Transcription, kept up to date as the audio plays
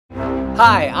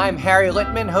Hi, I'm Harry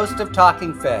Littman, host of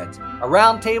Talking Feds, a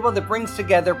roundtable that brings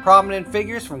together prominent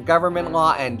figures from government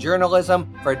law and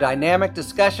journalism for a dynamic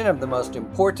discussion of the most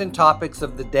important topics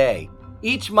of the day.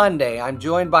 Each Monday, I'm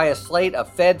joined by a slate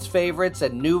of Feds favorites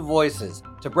and new voices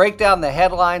to break down the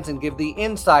headlines and give the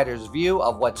insider's view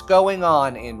of what's going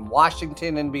on in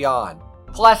Washington and beyond.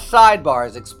 Plus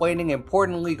sidebars explaining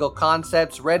important legal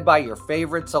concepts read by your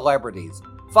favorite celebrities.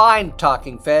 Find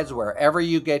Talking Feds wherever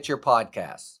you get your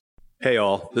podcasts. Hey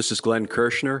all, this is Glenn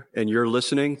Kirshner, and you're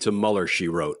listening to Mueller, She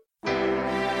Wrote.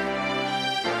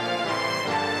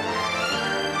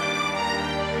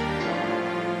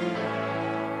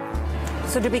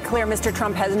 So to be clear, Mr.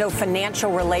 Trump has no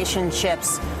financial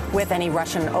relationships with any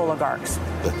Russian oligarchs.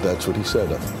 That's what he said.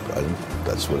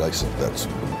 That's what I said. That's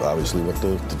obviously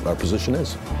what our position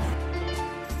is.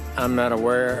 I'm not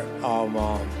aware of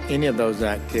any of those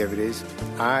activities.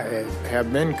 I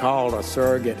have been called a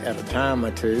surrogate at a time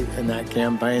or two in that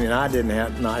campaign, and I did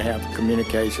not have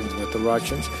communications with the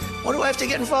Russians. What do I have to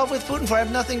get involved with Putin for? I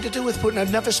have nothing to do with Putin.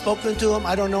 I've never spoken to him.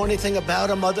 I don't know anything about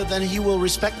him other than he will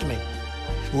respect me.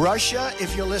 Russia,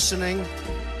 if you're listening,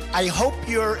 I hope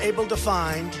you're able to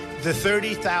find the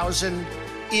 30,000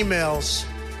 emails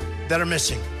that are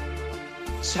missing.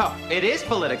 So, it is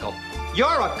political.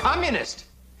 You're a communist.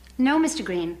 No, Mr.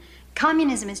 Green.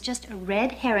 Communism is just a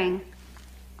red herring.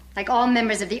 Like all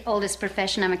members of the oldest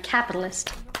profession, I'm a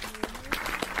capitalist.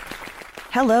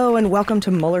 Hello and welcome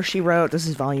to Mueller, She Wrote. This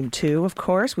is Volume 2, of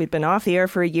course. We've been off the air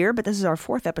for a year, but this is our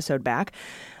 4th episode back.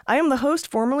 I am the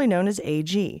host, formerly known as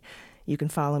AG. You can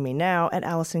follow me now at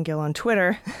Allison Gill on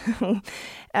Twitter.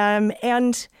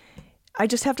 And I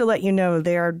just have to let you know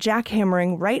they are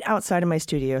jackhammering right outside of my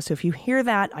studio. So if you hear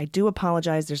that, I do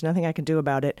apologize. There's nothing I can do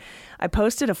about it. I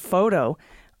posted a photo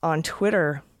on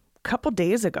Twitter a couple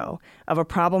days ago of a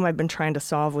problem I've been trying to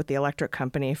solve with the electric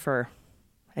company for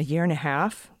a year and a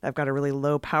half. I've got a really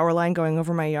low power line going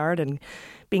over my yard and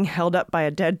being held up by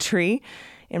a dead tree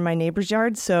in my neighbor's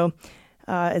yard. So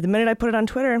the minute I put it on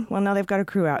Twitter, well, now they've got a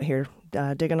crew out here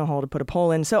digging a hole to put a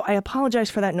pole in. So I apologize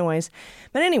for that noise.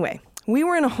 But anyway, we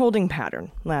were in a holding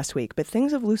pattern last week, but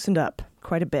things have loosened up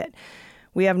quite a bit.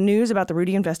 We have news about the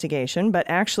Rudy investigation, but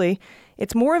actually,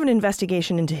 it's more of an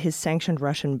investigation into his sanctioned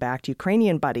Russian-backed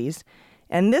Ukrainian buddies,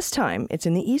 and this time, it's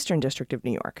in the Eastern District of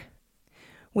New York.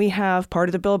 We have part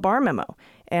of the Bill Barr memo,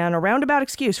 and a roundabout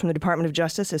excuse from the Department of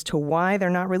Justice as to why they're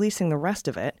not releasing the rest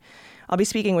of it. I'll be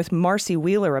speaking with Marcy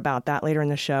Wheeler about that later in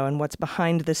the show and what's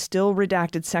behind the still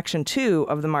redacted Section 2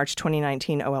 of the March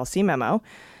 2019 OLC memo.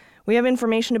 We have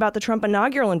information about the Trump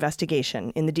inaugural investigation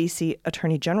in the D.C.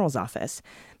 Attorney General's office.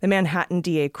 The Manhattan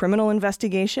DA criminal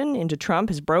investigation into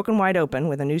Trump is broken wide open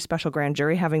with a new special grand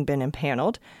jury having been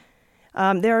impaneled.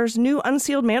 There's new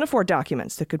unsealed Manafort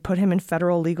documents that could put him in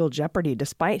federal legal jeopardy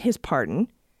despite his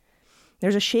pardon.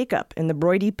 There's a shakeup in the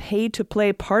Brody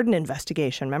pay-to-play pardon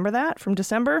investigation. Remember that from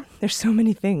December? There's so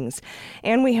many things.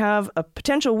 And we have a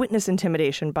potential witness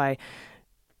intimidation by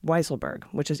Weisselberg,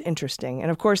 which is interesting. And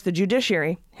of course, the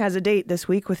judiciary has a date this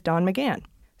week with Don McGahn.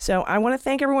 So I want to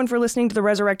thank everyone for listening to the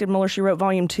Resurrected Mueller, She Wrote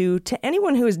Volume 2. To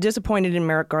anyone who is disappointed in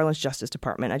Merrick Garland's Justice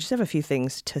Department, I just have a few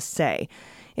things to say.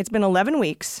 It's been 11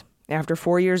 weeks after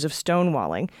 4 years of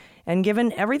stonewalling, and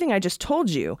given everything I just told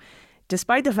you,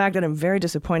 despite the fact that I'm very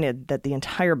disappointed that the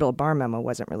entire Bill Barr memo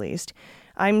wasn't released,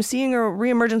 I'm seeing a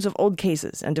reemergence of old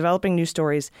cases and developing new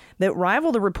stories that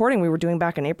rival the reporting we were doing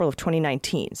back in April of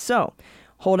 2019. So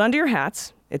hold on to your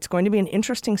hats. It's going to be an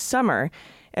interesting summer.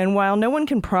 And while no one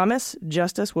can promise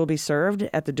justice will be served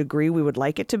at the degree we would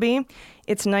like it to be,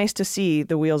 it's nice to see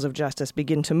the wheels of justice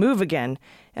begin to move again.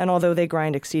 And although they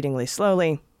grind exceedingly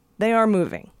slowly, they are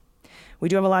moving. We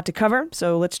do have a lot to cover,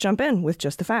 so let's jump in with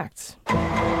just the facts.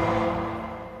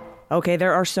 Okay,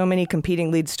 there are so many competing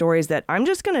lead stories that I'm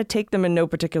just going to take them in no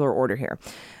particular order here.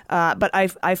 But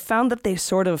I've found that they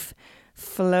sort of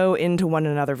flow into one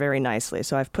another very nicely.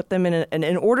 So I've put them in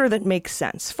an order that makes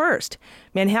sense. First,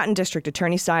 Manhattan District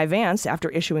Attorney Cy Vance, after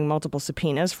issuing multiple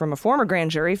subpoenas from a former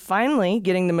grand jury, finally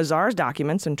getting the Mazars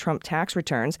documents and Trump tax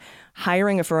returns,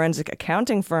 hiring a forensic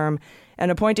accounting firm,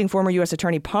 and appointing former U.S.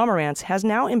 Attorney Pomerantz, has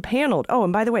now impaneled. Oh,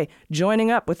 and by the way,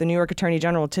 joining up with the New York Attorney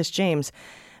General Tish James,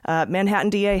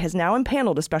 Manhattan DA has now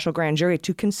impaneled a special grand jury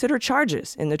to consider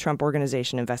charges in the Trump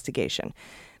Organization investigation.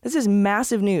 This is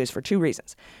massive news for two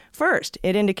reasons. First,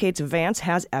 it indicates Vance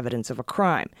has evidence of a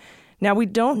crime. Now, we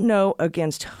don't know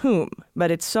against whom, but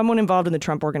it's someone involved in the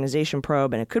Trump Organization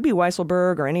probe, and it could be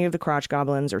Weisselberg or any of the crotch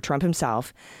goblins or Trump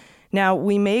himself. Now,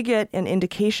 we may get an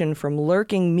indication from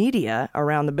lurking media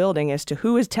around the building as to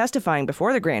who is testifying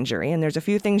before the grand jury, and there's a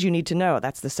few things you need to know.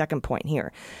 That's the second point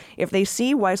here. If they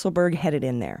see Weisselberg headed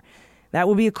in there, That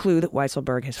will be a clue that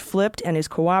Weisselberg has flipped and is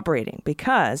cooperating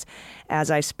because, as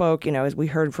I spoke, as we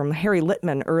heard from Harry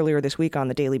Littman earlier this week on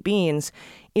the Daily Beans,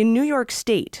 in New York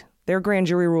State, their grand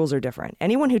jury rules are different.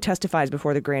 Anyone who testifies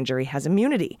before the grand jury has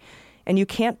immunity, and you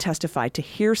can't testify to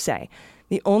hearsay.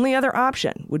 The only other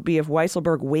option would be if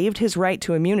Weisselberg waived his right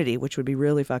to immunity, which would be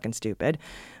really fucking stupid.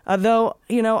 Though,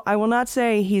 I will not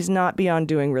say he's not beyond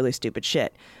doing really stupid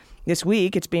shit. This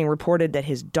week, it's being reported that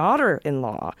his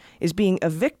daughter-in-law is being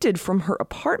evicted from her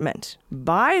apartment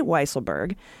by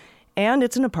Weisselberg, and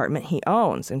it's an apartment he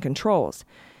owns and controls.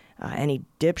 Any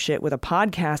dipshit with a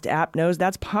podcast app knows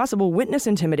that's possible witness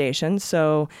intimidation,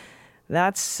 so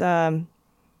that's, I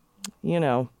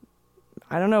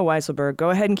don't know, Weisselberg.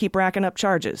 Go ahead and keep racking up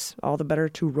charges. All the better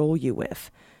to roll you with.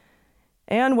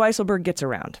 And Weisselberg gets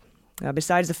around.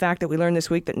 Besides the fact that we learned this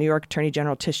week that New York Attorney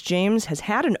General Tish James has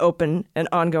had an open and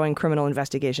ongoing criminal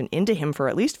investigation into him for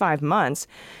at least 5 months,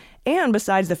 and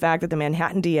besides the fact that the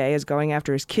Manhattan DA is going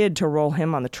after his kid to roll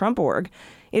him on the Trump org,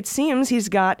 it seems he's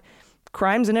got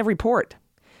crimes in every port.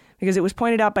 Because it was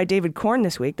pointed out by David Korn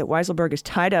this week that Weisselberg is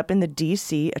tied up in the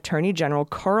D.C. Attorney General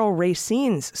Karl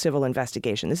Racine's civil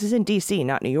investigation. This is in D.C.,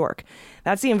 not New York.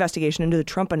 That's the investigation into the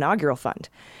Trump inaugural fund.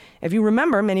 If you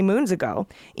remember, many moons ago,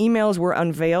 emails were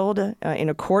unveiled in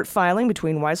a court filing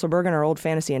between Weisselberg and our old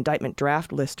fantasy indictment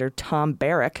draft lister, Tom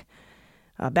Barrack.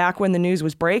 Back when the news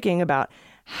was breaking about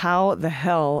how the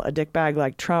hell a dickbag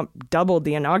like Trump doubled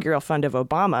the inaugural fund of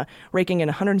Obama, raking in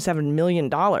 $107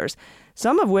 million,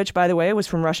 some of which, by the way, was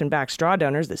from Russian-backed straw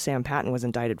donors that Sam Patton was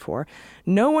indicted for,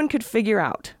 no one could figure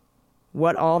out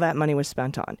what all that money was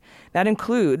spent on. That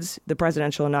includes the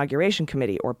Presidential Inauguration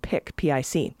Committee, or PIC,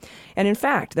 P-I-C. And in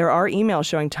fact, there are emails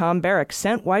showing Tom Barrack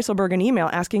sent Weisselberg an email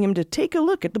asking him to take a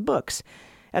look at the books,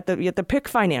 at the PIC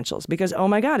financials, because, oh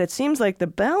my God, it seems like the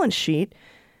balance sheet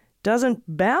doesn't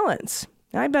balance.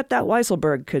 I bet that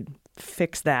Weisselberg could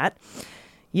fix that.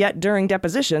 Yet during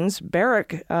depositions,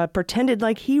 Barrack pretended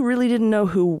like he really didn't know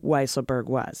who Weisselberg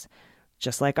was.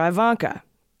 Just like Ivanka.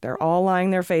 They're all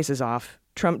lying their faces off.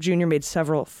 Trump Jr. made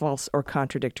several false or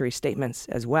contradictory statements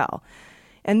as well.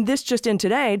 And this just in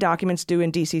today, documents due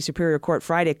in D.C. Superior Court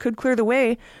Friday could clear the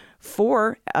way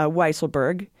for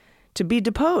Weisselberg to be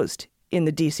deposed in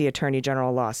the D.C. Attorney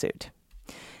General lawsuit.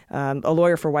 A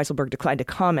lawyer for Weisselberg declined to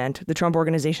comment. The Trump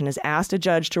Organization has asked a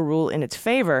judge to rule in its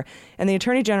favor, and the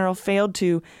Attorney General failed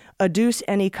to adduce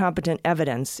any competent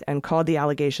evidence and called the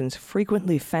allegations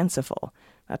frequently fanciful.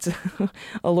 That's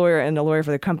a lawyer, and a lawyer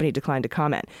for the company declined to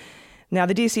comment. Now,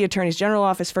 the D.C. Attorney General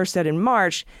Office first said in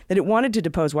March that it wanted to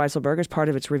depose Weisselberg as part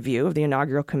of its review of the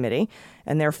inaugural committee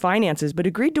and their finances, but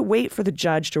agreed to wait for the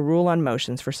judge to rule on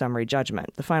motions for summary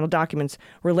judgment. The final documents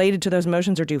related to those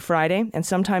motions are due Friday, and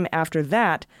sometime after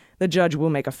that, the judge will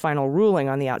make a final ruling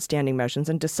on the outstanding motions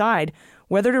and decide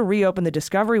whether to reopen the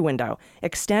discovery window,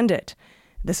 extend it.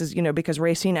 This is, because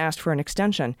Racine asked for an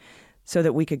extension so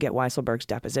that we could get Weisselberg's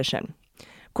deposition.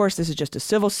 Of course, this is just a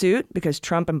civil suit because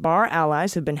Trump and Barr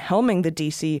allies have been helming the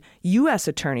D.C. U.S.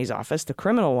 Attorney's Office, the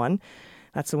criminal one.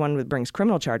 That's the one that brings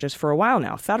criminal charges for a while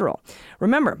now, federal.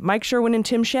 Remember, Mike Sherwin and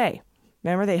Tim Shea.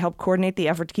 Remember, they helped coordinate the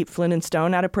effort to keep Flynn and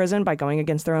Stone out of prison by going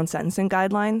against their own sentencing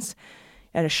guidelines.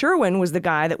 And Sherwin was the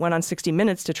guy that went on 60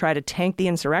 Minutes to try to tank the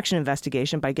insurrection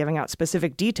investigation by giving out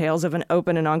specific details of an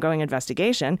open and ongoing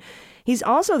investigation. He's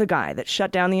also the guy that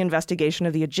shut down the investigation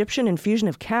of the Egyptian infusion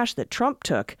of cash that Trump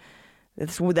took.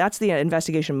 That's the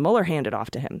investigation Mueller handed off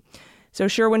to him. So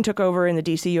Sherwin took over in the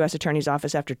D.C. U.S. Attorney's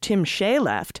Office after Tim Shea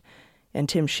left, and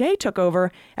Tim Shea took over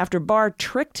after Barr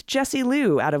tricked Jessie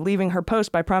Liu out of leaving her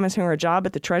post by promising her a job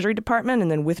at the Treasury Department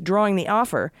and then withdrawing the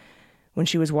offer when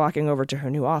she was walking over to her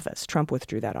new office. Trump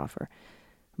withdrew that offer.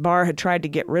 Barr had tried to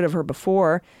get rid of her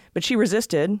before, but she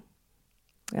resisted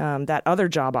that other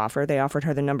job offer. They offered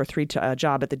her the number 3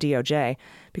 job at the DOJ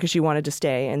because she wanted to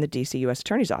stay in the D.C. U.S.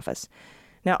 Attorney's Office.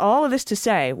 Now, all of this to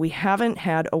say, we haven't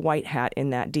had a white hat in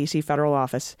that D.C. federal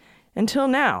office until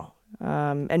now.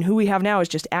 And who we have now is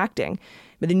just acting.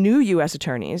 But the new U.S.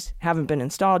 attorneys haven't been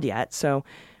installed yet, so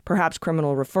perhaps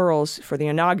criminal referrals for the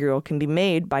inaugural can be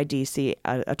made by D.C.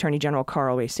 Attorney General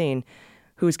Karl Racine,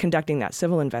 who is conducting that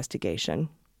civil investigation.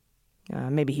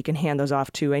 Maybe he can hand those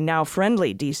off to a now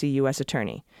friendly D.C. U.S.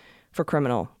 attorney for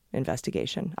criminal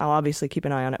investigation. I'll obviously keep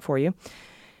an eye on it for you.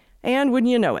 And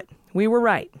wouldn't you know it, we were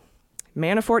right.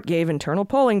 Manafort gave internal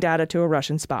polling data to a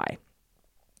Russian spy.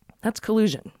 That's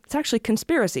collusion. It's actually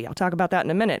conspiracy. I'll talk about that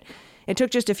in a minute. It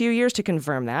took just a few years to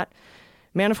confirm that.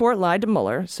 Manafort lied to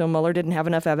Mueller, so Mueller didn't have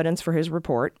enough evidence for his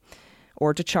report.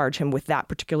 or to charge him with that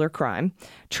particular crime.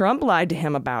 Trump lied to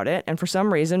him about it, and for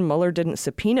some reason, Mueller didn't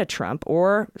subpoena Trump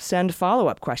or send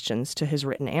follow-up questions to his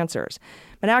written answers.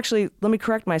 But actually, let me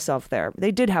correct myself there.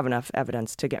 They did have enough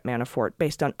evidence to get Manafort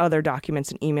based on other documents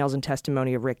and emails and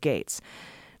testimony of Rick Gates.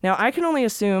 Now, I can only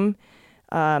assume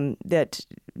that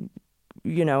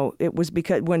it was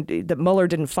because that Mueller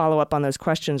didn't follow up on those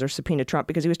questions or subpoena Trump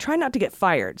because he was trying not to get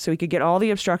fired so he could get all the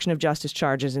obstruction of justice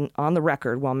charges on the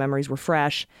record while memories were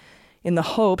fresh, in the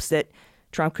hopes that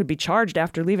Trump could be charged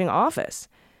after leaving office.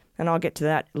 And I'll get to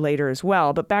that later as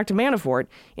well. But back to Manafort.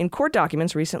 In court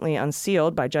documents recently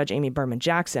unsealed by Judge Amy Berman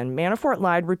Jackson, Manafort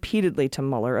lied repeatedly to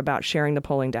Mueller about sharing the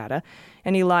polling data,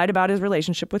 and he lied about his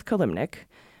relationship with Kilimnik,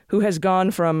 who has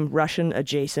gone from Russian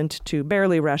adjacent to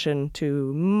barely Russian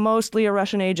to mostly a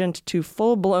Russian agent to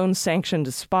full-blown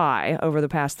sanctioned spy over the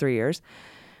past 3 years.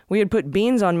 We had put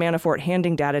beans on Manafort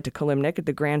handing data to Kilimnik at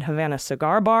the Grand Havana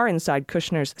Cigar Bar inside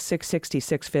Kushner's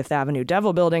 666 Fifth Avenue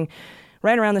Devil Building.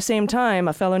 Right around the same time,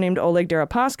 a fellow named Oleg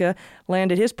Deripaska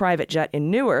landed his private jet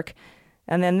in Newark,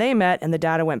 and then they met, and the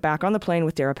data went back on the plane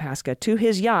with Deripaska to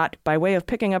his yacht by way of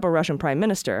picking up a Russian prime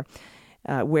minister,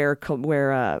 where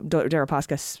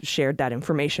Deripaska shared that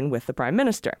information with the prime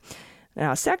minister.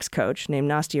 Now, a sex coach named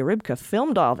Nastya Rybka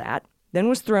filmed all that, then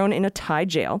was thrown in a Thai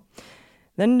jail.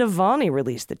 Then Navalny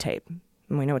released the tape,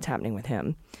 and we know what's happening with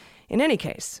him. In any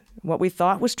case, what we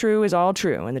thought was true is all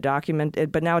true in the document,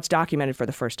 but now it's documented for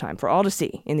the first time for all to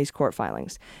see in these court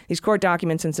filings. These court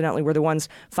documents, incidentally, were the ones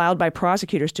filed by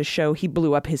prosecutors to show he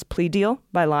blew up his plea deal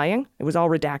by lying. It was all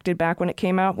redacted back when it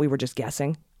came out. We were just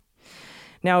guessing.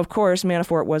 Now, of course,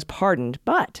 Manafort was pardoned,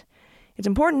 but it's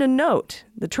important to note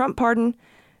the Trump pardon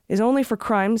is only for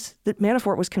crimes that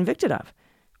Manafort was convicted of.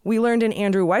 We learned in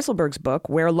Andrew Weisselberg's book,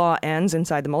 Where Law Ends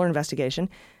Inside the Mueller Investigation,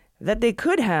 that they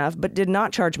could have, but did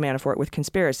not charge Manafort with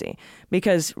conspiracy.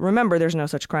 Because, remember, there's no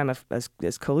such crime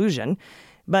as collusion.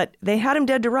 But they had him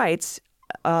dead to rights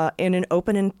in an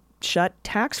open and shut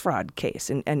tax fraud case.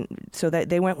 And so that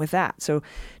they went with that. So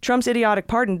Trump's idiotic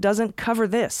pardon doesn't cover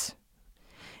this.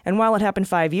 And while it happened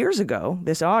 5 years ago,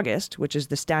 this August, which is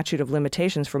the statute of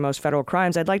limitations for most federal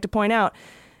crimes, I'd like to point out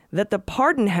that the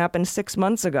pardon happened 6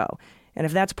 months ago. And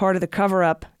if that's part of the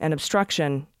cover-up and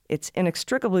obstruction, it's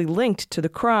inextricably linked to the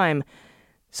crime,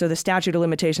 so the statute of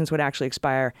limitations would actually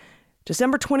expire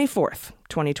December 24th,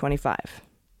 2025.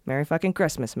 Merry fucking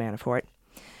Christmas, Manafort.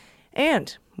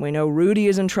 And we know Rudy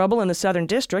is in trouble in the Southern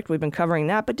District. We've been covering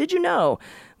that. But did you know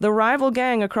the rival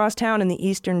gang across town in the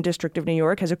Eastern District of New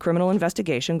York has a criminal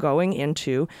investigation going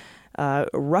into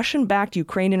Russian-backed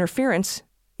Ukraine interference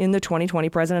in the 2020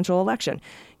 presidential election?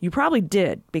 You probably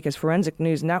did, because Forensic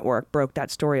News Network broke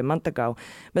that story a month ago.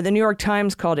 But the New York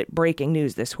Times called it breaking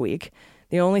news this week.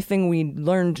 The only thing we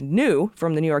learned new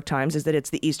from the New York Times is that it's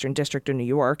the Eastern District of New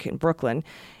York in Brooklyn,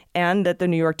 and that the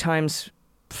New York Times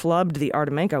flubbed the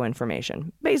Artemenko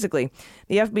information. Basically,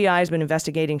 the FBI has been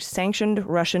investigating sanctioned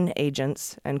Russian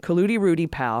agents and Kaludi Rudy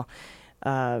pal,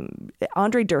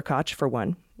 Andrei Derkach, for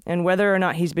one, and whether or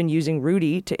not he's been using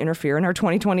Rudy to interfere in our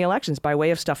 2020 elections by way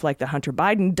of stuff like the Hunter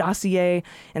Biden dossier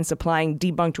and supplying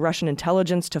debunked Russian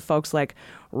intelligence to folks like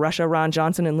Russia Ron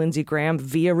Johnson and Lindsey Graham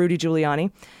via Rudy Giuliani.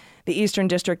 The Eastern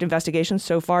District investigation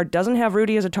so far doesn't have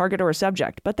Rudy as a target or a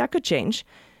subject, but that could change.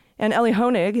 And Eli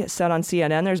Honig said on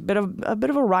CNN there's a bit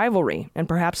of a rivalry and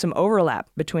perhaps some overlap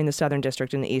between the Southern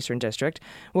District and the Eastern District.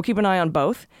 We'll keep an eye on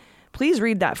both. Please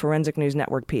read that Forensic News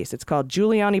Network piece. It's called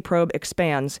Giuliani Probe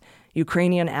Expands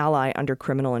Ukrainian Ally Under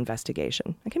Criminal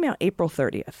Investigation. It came out April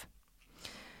 30th.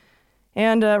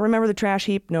 And remember the trash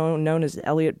heap known as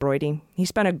Elliot Broidy? He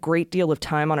spent a great deal of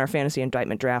time on our fantasy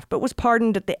indictment draft, but was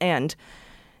pardoned at the end.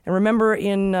 And remember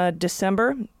in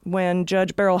December when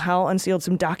Judge Beryl Howell unsealed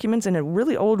some documents in a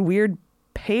really old, weird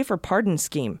pay-for-pardon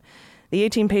scheme? The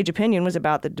 18-page opinion was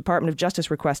about the Department of Justice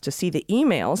request to see the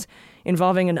emails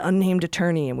involving an unnamed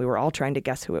attorney, and we were all trying to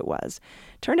guess who it was.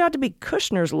 Turned out to be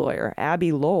Kushner's lawyer,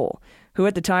 Abby Lowell, who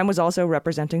at the time was also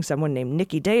representing someone named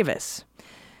Nikki Davis.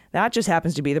 That just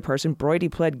happens to be the person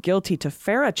Broidy pled guilty to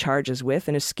FARA charges with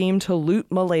in a scheme to loot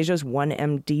Malaysia's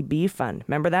 1MDB fund.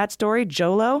 Remember that story,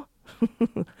 Jolo?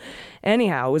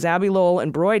 Anyhow, it was Abby Lowell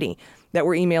and Broidy that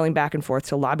were emailing back and forth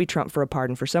to lobby Trump for a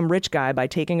pardon for some rich guy by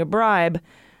taking a bribe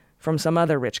from some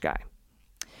other rich guy.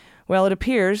 Well, it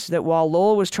appears that while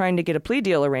Lowell was trying to get a plea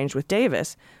deal arranged with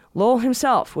Davis, Lowell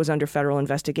himself was under federal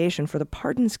investigation for the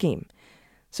pardon scheme.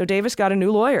 So Davis got a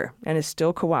new lawyer and is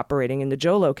still cooperating in the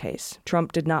Jolo case.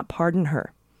 Trump did not pardon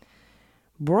her.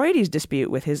 Broidy's dispute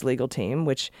with his legal team,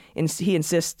 which he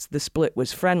insists the split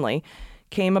was friendly,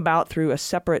 came about through a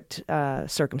separate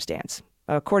circumstance.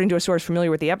 According to a source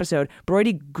familiar with the episode,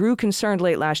 Broidy grew concerned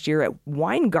late last year at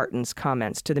Weingarten's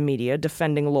comments to the media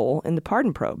defending Lowell in the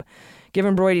pardon probe,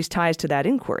 given Broidy's ties to that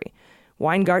inquiry.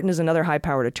 Weingarten is another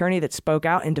high-powered attorney that spoke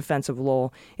out in defense of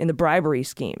Lowell in the bribery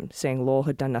scheme, saying Lowell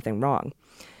had done nothing wrong.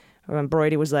 And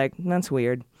Broidy was like, that's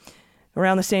weird.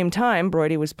 Around the same time,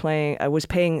 Broidy was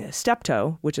paying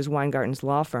Steptoe, which is Weingarten's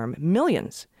law firm,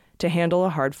 millions to handle a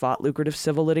hard-fought, lucrative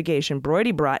civil litigation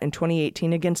Broidy brought in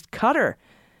 2018 against Cutter.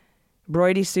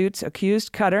 Broidy suits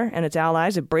accused Cutter and its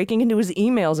allies of breaking into his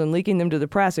emails and leaking them to the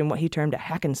press in what he termed a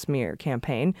hack and smear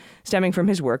campaign, stemming from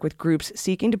his work with groups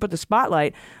seeking to put the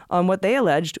spotlight on what they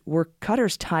alleged were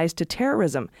Cutter's ties to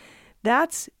terrorism.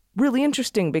 That's really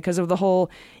interesting because of the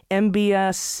whole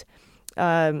MBS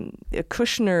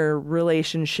Kushner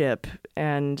relationship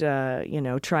and,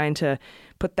 trying to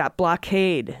put that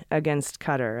blockade against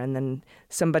Cutter. And then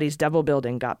somebody's double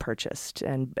building got purchased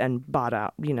and bought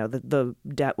out. The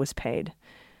debt was paid.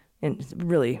 And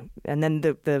then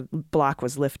the block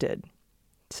was lifted.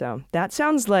 So that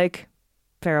sounds like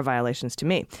FARA violations to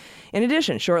me. In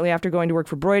addition, shortly after going to work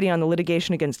for Broidy on the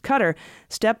litigation against Cutter,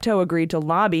 Steptoe agreed to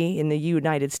lobby in the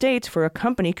United States for a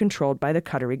company controlled by the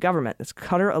Qatari government. It's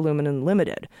Qatar Aluminum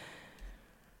Limited.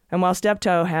 And while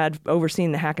Steptoe had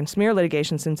overseen the hack and smear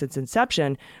litigation since its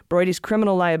inception, Broidy's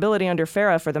criminal liability under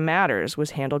FARA for the matters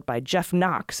was handled by Jeff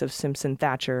Knox of Simpson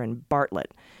Thacher and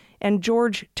Bartlett, and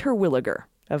George Terwilliger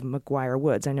of McGuire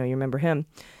Woods. I know you remember him.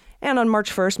 And on March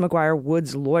 1st, McGuire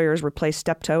Woods' lawyers replaced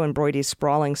Steptoe in Broidy's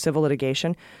sprawling civil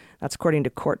litigation. That's according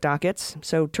to court dockets.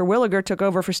 So Terwilliger took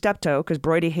over for Steptoe because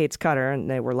Broidy hates Cutter and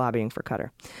they were lobbying for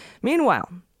Cutter. Meanwhile,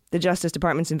 the Justice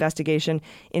Department's investigation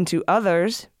into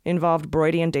others involved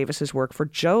Broidy and Davis's work for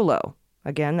Jolo.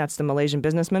 Again, that's the Malaysian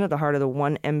businessman at the heart of the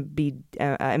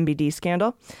 1MBD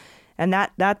scandal. And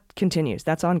that continues.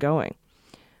 That's ongoing.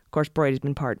 Of course, Broidy's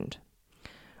been pardoned.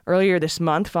 Earlier this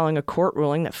month, following a court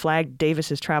ruling that flagged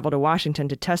Davis's travel to Washington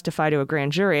to testify to a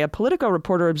grand jury, a Politico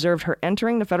reporter observed her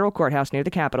entering the federal courthouse near the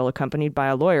Capitol, accompanied by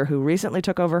a lawyer who recently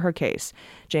took over her case,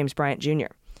 James Bryant Jr.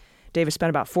 Davis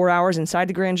spent about 4 hours inside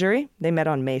the grand jury. They met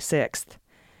on May 6th.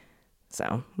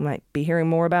 So, might be hearing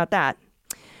more about that.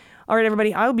 All right,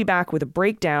 everybody, I'll be back with a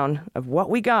breakdown of what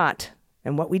we got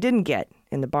and what we didn't get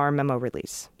in the Barr memo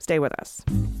release. Stay with us.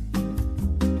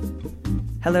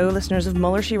 Hello, listeners of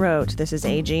Mueller, She Wrote. This is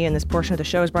AG, and this portion of the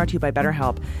show is brought to you by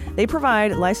BetterHelp. They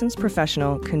provide licensed,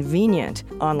 professional, convenient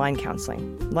online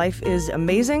counseling. Life is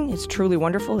amazing. It's truly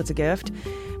wonderful. It's a gift.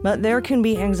 But there can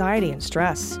be anxiety and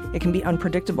stress. It can be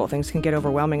unpredictable. Things can get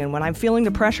overwhelming. And when I'm feeling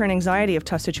the pressure and anxiety of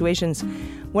tough situations,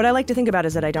 what I like to think about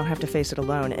is that I don't have to face it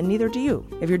alone, and neither do you.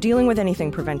 If you're dealing with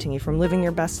anything preventing you from living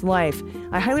your best life,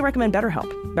 I highly recommend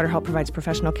BetterHelp. BetterHelp provides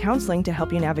professional counseling to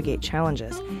help you navigate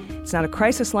challenges. It's not a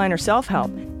crisis line or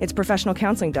self-help. It's professional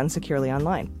counseling done securely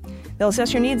online. They'll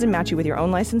assess your needs and match you with your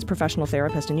own licensed professional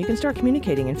therapist, and you can start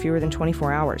communicating in fewer than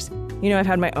 24 hours. You know, I've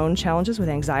had my own challenges with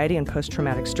anxiety and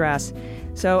post-traumatic stress.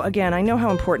 So again, I know how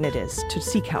important it is to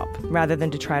seek help rather than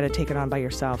to try to take it on by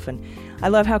yourself. And I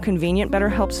love how convenient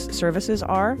BetterHelp's services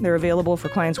are. They're available for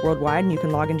clients worldwide, and you can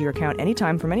log into your account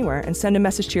anytime from anywhere and send a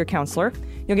message to your counselor.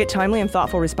 You'll get timely and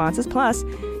thoughtful responses. Plus,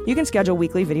 you can schedule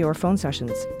weekly video or phone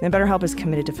sessions. And BetterHelp is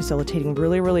committed to facilitating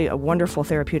really wonderful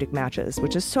therapeutic matches,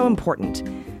 which is so important.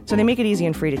 So they make it easy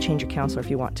and free to change your counselor if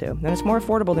you want to. And it's more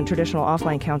affordable than traditional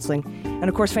offline counseling. And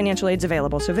of course, financial aid's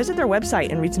available. So visit their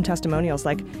website and read some testimonials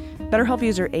like BetterHelp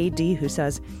user AD, who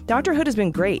says, Dr. Hood has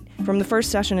been great. From the first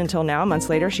session until now, months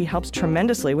later, she helps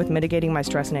tremendously with mitigating my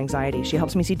stress and anxiety. She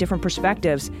helps me see different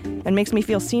perspectives and makes me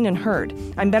feel seen and heard.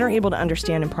 I'm better able to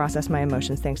understand and process my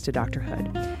emotions thanks to Dr.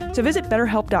 Hood. So visit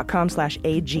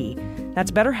betterhelp.com/AG. That's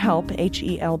BetterHelp,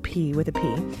 H-E-L-P with a P,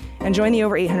 and join the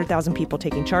over 800,000 people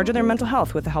taking charge of their mental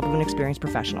health with the help of an experienced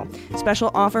professional.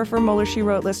 Special offer for Mueller, She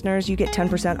Wrote listeners. You get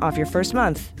 10% off your first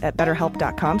month at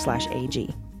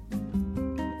betterhelp.com/AG.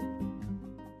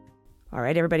 All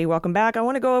right, everybody, welcome back. I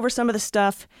want to go over some of the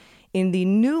stuff in the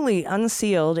newly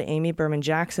unsealed Amy Berman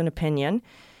Jackson opinion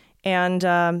and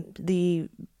the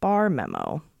Barr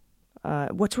memo.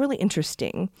 What's really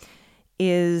interesting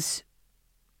is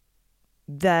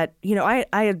that, you know, I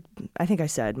think I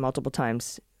said multiple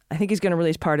times, I think he's going to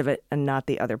release part of it and not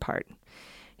the other part.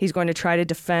 He's going to try to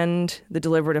defend the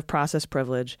deliberative process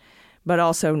privilege, but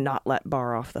also not let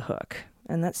Barr off the hook.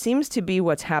 And that seems to be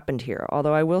what's happened here.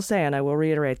 Although I will say, and I will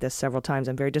reiterate this several times,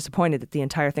 I'm very disappointed that the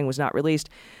entire thing was not released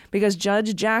because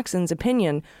Judge Jackson's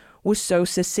opinion was so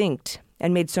succinct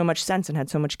and made so much sense and had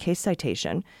so much case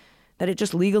citation that it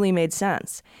just legally made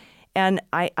sense. And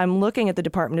I'm looking at the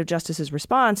Department of Justice's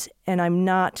response, and I'm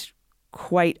not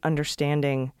quite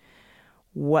understanding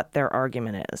what their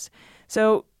argument is.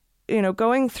 So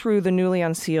going through the newly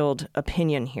unsealed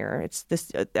opinion here, it's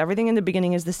this, everything in the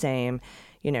beginning is the same.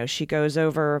 She goes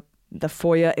over the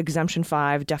FOIA Exemption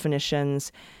 5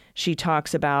 definitions. She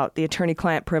talks about the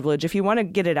attorney-client privilege. If you want to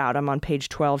get it out, I'm on page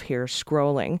 12 here,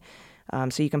 scrolling.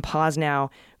 So you can pause now,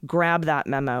 grab that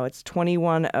memo. It's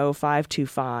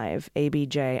 210525,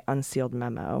 ABJ Unsealed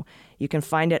Memo. You can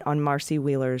find it on Marcy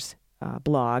Wheeler's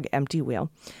blog, Empty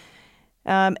Wheel.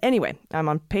 Anyway, I'm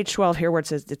on page 12 here where it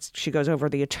says she goes over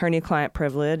the attorney-client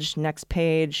privilege. Next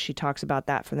page, she talks about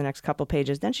that for the next couple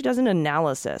pages. Then she does an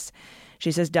analysis.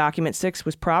 She says document 6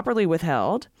 was properly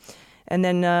withheld. And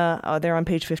then there on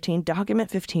page 15, document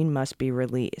 15 must be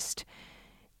released.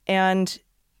 And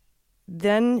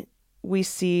then we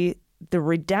see the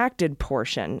redacted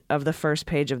portion of the first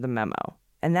page of the memo.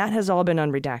 And that has all been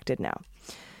unredacted now.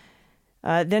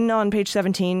 Then on page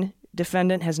 17,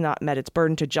 defendant has not met its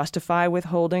burden to justify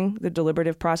withholding the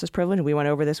deliberative process privilege. We went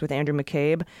over this with Andrew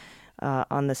McCabe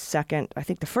on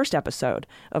the first episode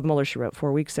of Mueller, She Wrote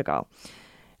 4 weeks ago.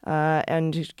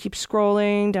 And keep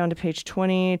scrolling down to page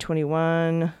 20,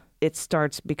 21. It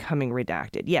starts becoming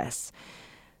redacted. Yes.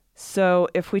 So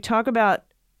if we talk about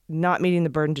not meeting the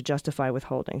burden to justify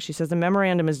withholding, she says the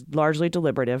memorandum is largely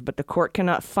deliberative, but the court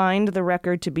cannot find the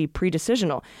record to be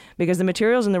pre-decisional because the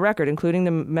materials in the record, including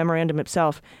the memorandum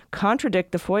itself,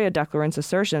 contradict the FOIA declarant's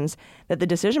assertions that the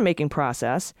decision-making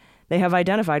process they have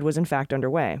identified was in fact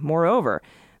underway. Moreover,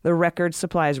 the record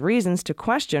supplies reasons to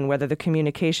question whether the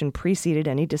communication preceded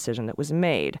any decision that was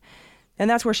made. And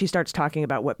that's where she starts talking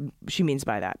about what she means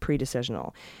by that,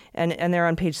 pre-decisional. And there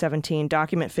on page 17,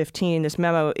 document 15, this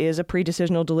memo is a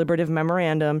pre-decisional deliberative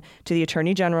memorandum to the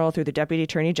Attorney General through the Deputy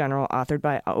Attorney General, authored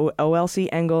by OLC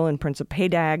Engel and Prince of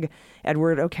Paydag,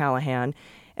 Edward O'Callahan,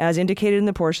 as indicated in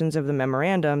the portions of the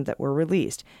memorandum that were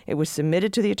released. It was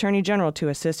submitted to the Attorney General to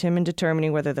assist him in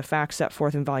determining whether the facts set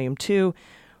forth in Volume 2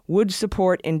 would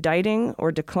support indicting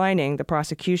or declining the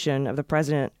prosecution of the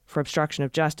president for obstruction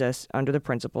of justice under the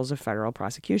principles of federal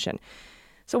prosecution.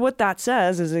 So what that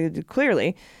says is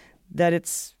clearly that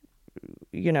it's,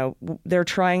 they're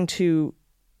trying to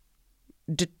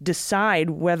decide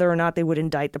whether or not they would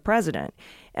indict the president.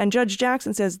 And Judge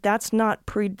Jackson says that's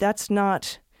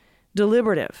not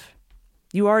deliberative.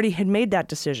 You already had made that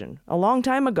decision a long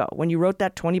time ago when you wrote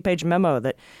that 20-page memo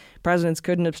that presidents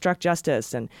couldn't obstruct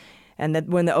justice, and that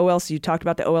when you talked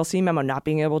about the OLC memo not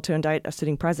being able to indict a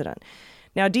sitting president.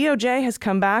 Now, DOJ has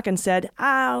come back and said,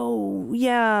 oh,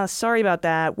 yeah, sorry about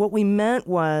that. What we meant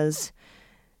was,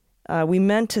 we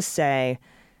meant to say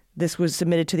this was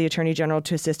submitted to the Attorney General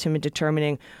to assist him in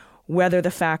determining whether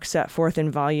the facts set forth in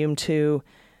Volume 2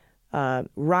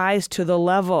 rise to the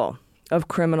level of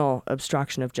criminal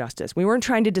obstruction of justice. We weren't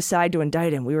trying to decide to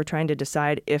indict him. We were trying to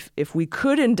decide if we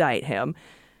could indict him,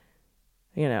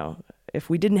 if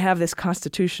we didn't have this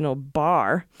constitutional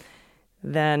bar,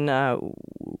 then,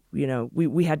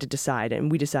 we had to decide, and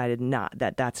we decided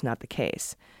that's not the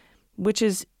case, which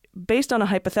is based on a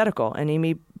hypothetical, and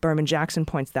Amy Berman Jackson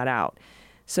points that out.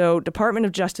 So Department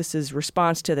of Justice's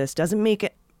response to this doesn't make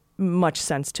much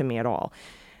sense to me at all.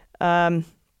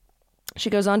 She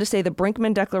goes on to say the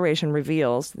Brinkman Declaration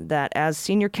reveals that as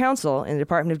senior counsel in the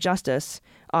Department of Justice,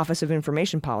 Office of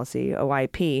Information Policy,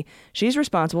 OIP, she's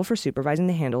responsible for supervising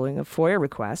the handling of FOIA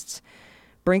requests.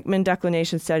 Brinkman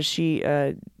Declaration says she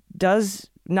does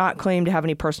not claim to have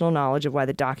any personal knowledge of why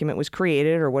the document was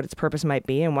created or what its purpose might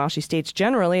be. And while she states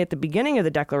generally at the beginning of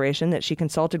the declaration that she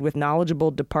consulted with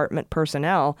knowledgeable department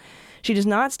personnel, she does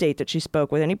not state that she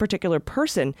spoke with any particular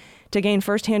person to gain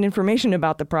firsthand information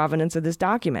about the provenance of this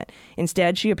document.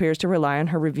 Instead, she appears to rely on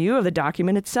her review of the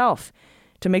document itself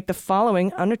to make the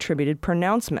following unattributed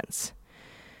pronouncements.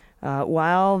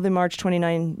 While the March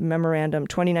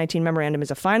 2019 memorandum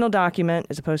is a final document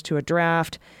as opposed to a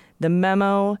draft, the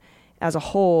memo as a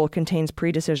whole contains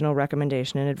pre-decisional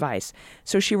recommendation and advice.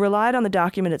 So she relied on the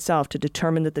document itself to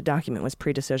determine that the document was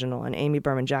pre-decisional, and Amy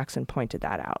Berman Jackson pointed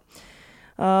that out.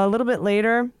 A little bit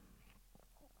later,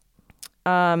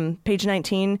 page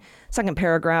 19, second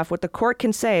paragraph, what the court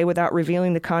can say without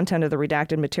revealing the content of the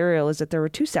redacted material is that there were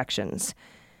two sections.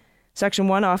 Section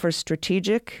 1 offers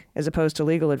strategic as opposed to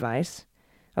legal advice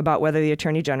about whether the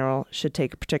Attorney General should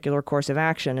take a particular course of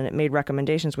action, and it made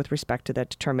recommendations with respect to that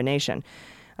determination,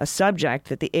 a subject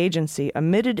that the agency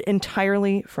omitted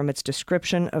entirely from its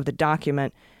description of the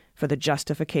document for the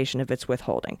justification of its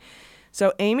withholding.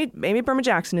 So Amy Berman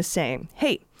Jackson is saying,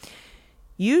 hey,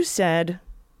 you said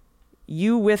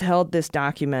you withheld this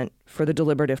document for the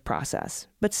deliberative process,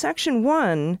 but Section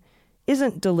 1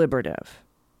 isn't deliberative.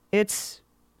 It's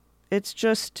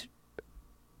just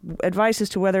advice as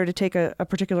to whether to take a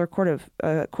particular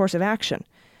course of action,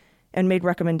 and made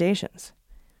recommendations.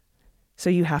 So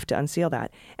you have to unseal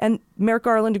that. And Merrick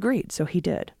Garland agreed, so he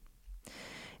did.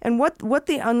 And what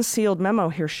the unsealed memo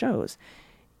here shows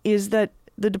is that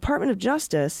the Department of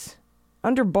Justice,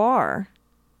 under Barr,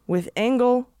 with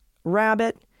Engel,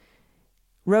 Rabbitt,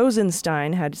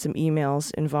 Rosenstein had some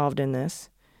emails involved in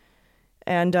this,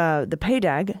 and the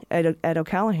PAYDAG, Ed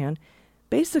O'Callaghan,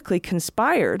 basically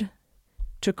conspired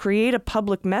to create a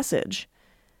public message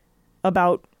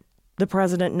about the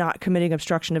president not committing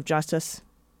obstruction of justice,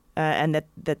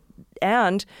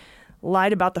 and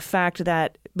lied about the fact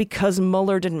that because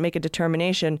Mueller didn't make a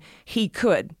determination, he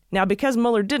could. Now, because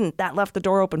Mueller didn't, that left the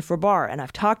door open for Barr. And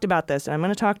I've talked about this, and I'm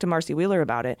going to talk to Marcy Wheeler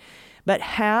about it. But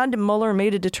had Mueller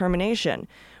made a determination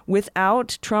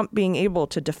without Trump being able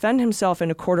to defend himself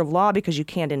in a court of law because you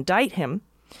can't indict him,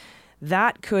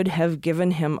 that could have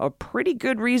given him a pretty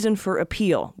good reason for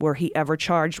appeal were he ever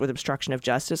charged with obstruction of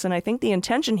justice. And I think the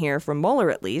intention here, from Mueller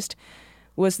at least,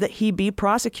 was that he be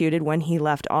prosecuted when he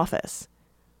left office.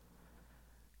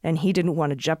 And he didn't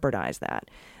want to jeopardize that.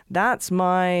 That's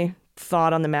my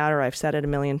thought on the matter. I've said it a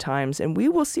million times, and we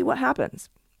will see what happens.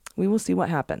 We will see what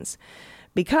happens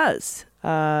because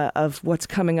of what's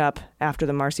coming up after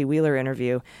the Marcy Wheeler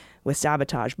interview with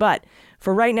Sabotage. But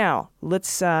for right now,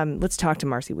 let's talk to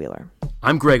Marcy Wheeler.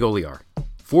 I'm Greg Olear.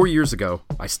 4 years ago,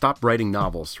 I stopped writing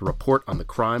novels to report on the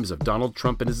crimes of Donald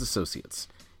Trump and his associates.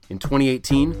 In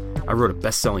 2018, I wrote a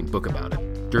best-selling book about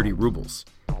it, Dirty Rubles.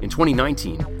 In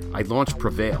 2019, I launched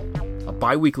Prevail, a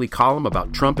bi-weekly column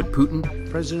about Trump and Putin.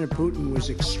 President Putin was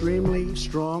extremely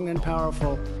strong and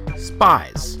powerful.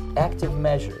 Spies. Active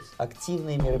measures,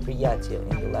 активные мероприятия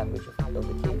in the language of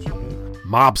the KGB.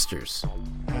 Mobsters.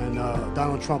 And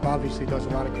Donald Trump obviously does a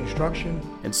lot of construction.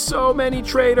 And so many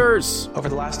traitors. Over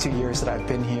the last 2 years that I've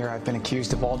been here, I've been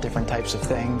accused of all different types of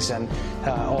things, and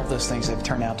all of those things have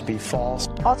turned out to be false.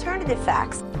 Alternative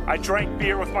facts. I drank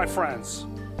beer with my friends.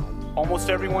 Almost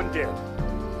everyone did.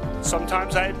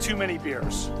 Sometimes I had too many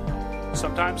beers.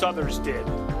 Sometimes others did.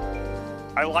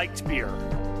 I liked beer.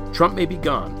 Trump may be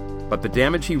gone, but the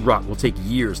damage he wrought will take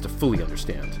years to fully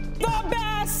understand. The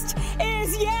best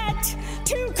is yet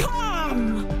to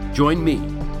come! Join me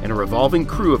and a revolving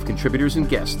crew of contributors and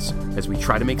guests as we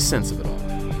try to make sense of it all.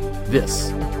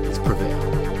 This is Prevail.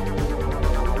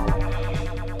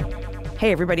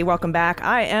 Hey everybody, welcome back.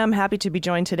 I am happy to be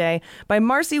joined today by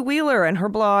Marcy Wheeler and her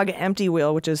blog Empty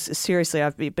Wheel, which is seriously,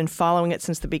 I've been following it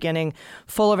since the beginning,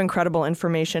 full of incredible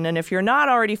information. And if you're not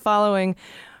already following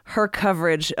her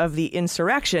coverage of the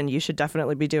insurrection, you should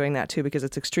definitely be doing that too, because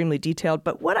it's extremely detailed.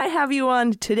 But what I have you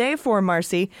on today for,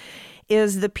 Marcy,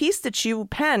 is the piece that you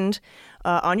penned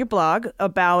on your blog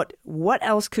about what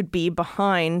else could be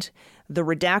behind the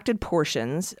redacted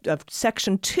portions of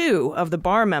Section 2 of the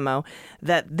Barr memo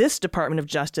that this Department of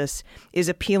Justice is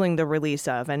appealing the release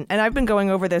of. And I've been going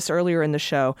over this earlier in the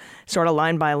show, sort of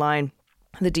line by line,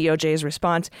 the DOJ's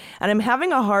response. And I'm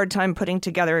having a hard time putting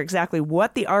together exactly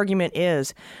what the argument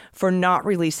is for not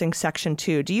releasing Section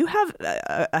 2. Do you have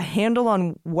a handle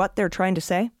on what they're trying to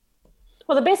say?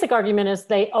 Well, the basic argument is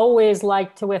they always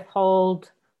like to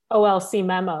withhold OLC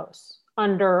memos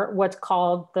under what's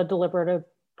called the deliberative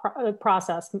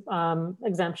process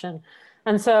exemption.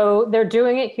 And so they're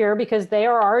doing it here because they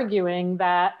are arguing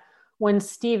that when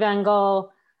Steve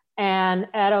Engel and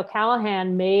Ed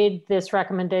O'Callaghan made this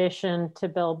recommendation to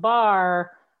Bill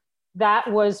Barr,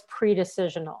 that was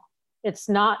pre-decisional. It's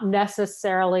not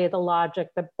necessarily the logic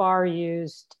that Barr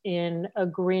used in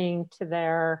agreeing to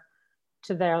their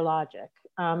logic.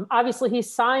 Obviously, he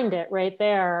signed it right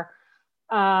there.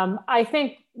 I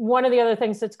think one of the other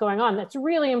things that's going on that's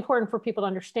really important for people to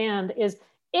understand is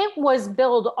it was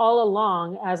billed all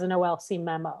along as an OLC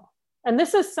memo. And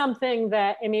this is something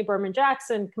that Amy Berman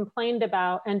Jackson complained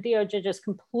about, and DOJ just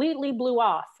completely blew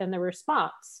off in the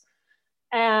response.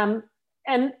 And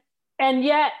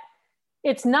yet,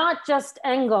 it's not just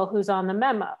Engel who's on the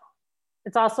memo.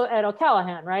 It's also Ed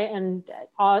O'Callaghan, right? And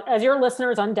as your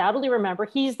listeners undoubtedly remember,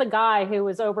 he's the guy who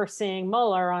was overseeing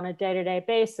Mueller on a day-to-day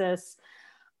basis.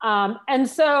 And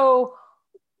so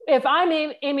if I'm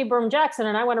Amy Berman Jackson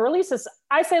and I want to release this,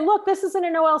 I say, look, this isn't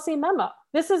an OLC memo.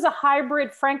 This is a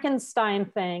hybrid Frankenstein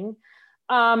thing.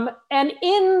 And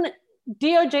in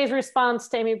DOJ's response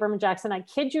to Amy Berman Jackson, I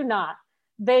kid you not,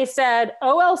 they said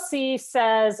OLC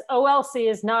says OLC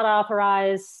is not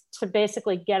authorized to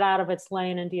basically get out of its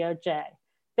lane in DOJ.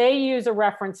 They use a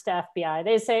reference to FBI.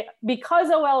 They say because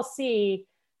OLC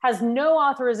has no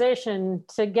authorization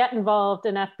to get involved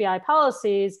in FBI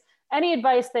policies, any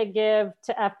advice they give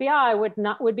to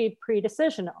FBI would be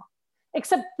pre-decisional.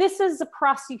 Except this is a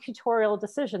prosecutorial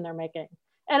decision they're making.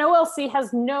 And OLC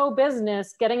has no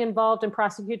business getting involved in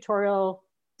prosecutorial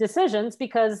decisions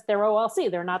because they're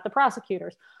OLC, they're not the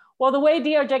prosecutors. Well, the way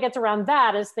DOJ gets around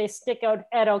that is they stick out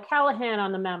Ed O'Callaghan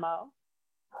on the memo,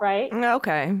 right?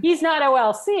 Okay. He's not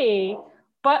OLC,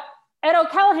 but Ed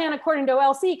O'Callaghan, according to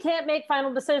OLC, can't make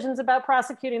final decisions about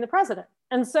prosecuting the president.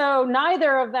 And so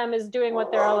neither of them is doing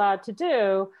what they're allowed to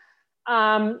do.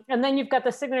 And then you've got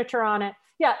the signature on it.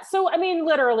 Yeah, so I mean,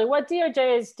 literally what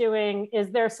DOJ is doing is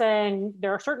they're saying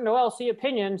there are certain OLC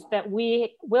opinions that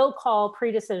we will call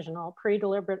pre-decisional,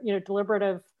 pre-deliberate,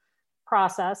 deliberative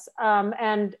process.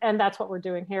 And that's what we're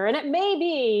doing here. And it may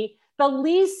be the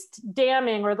least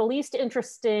damning or the least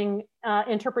interesting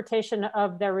interpretation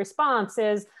of their response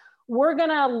is, we're going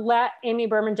to let Amy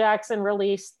Berman Jackson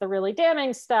release the really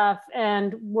damning stuff,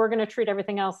 and we're going to treat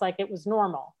everything else like it was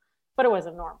normal. But it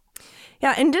wasn't normal.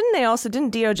 Yeah, and didn't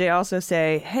DOJ also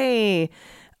say, hey,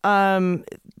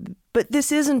 but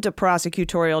this isn't a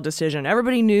prosecutorial decision.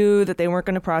 Everybody knew that they weren't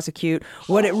going to prosecute.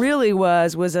 What it really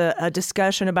was a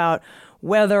discussion about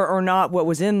whether or not what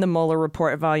was in the Mueller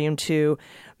report, Volume 2,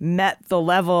 met the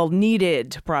level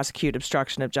needed to prosecute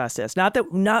obstruction of justice. Not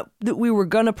that we were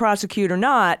going to prosecute or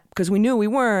not, because we knew we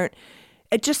weren't.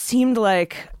 It just seemed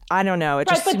like, I don't know.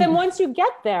 Then once you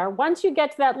get there, once you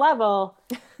get to that level,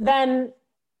 then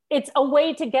it's a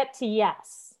way to get to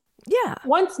yes. Yeah.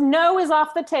 Once no is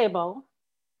off the table,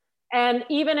 and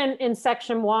even in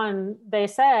Section 1, they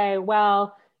say,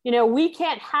 well, we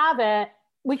can't have it.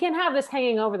 We can't have this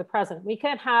hanging over the president. We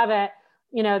can't have it,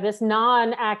 this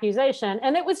non-accusation.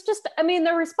 And it was just,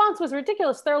 the response was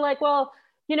ridiculous. They're like, well,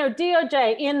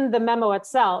 DOJ in the memo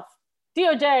itself,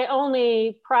 DOJ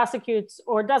only prosecutes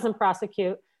or doesn't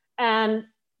prosecute. And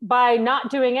by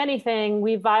not doing anything,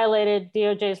 we violated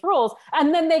DOJ's rules.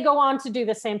 And then they go on to do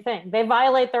the same thing. They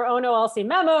violate their own OLC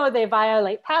memo. They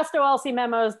violate past OLC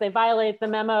memos. They violate the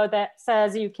memo that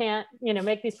says you can't,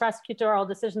 make these prosecutorial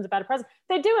decisions about a president.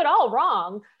 They do it all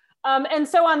wrong. And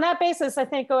so on that basis, I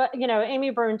think, Amy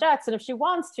Berman Jackson, if she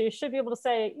wants to, should be able to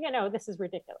say, this is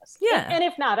ridiculous. Yeah. And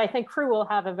if not, I think Crew will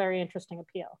have a very interesting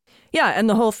appeal. Yeah. And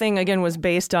the whole thing, again, was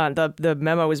based on the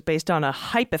memo was based on a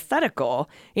hypothetical,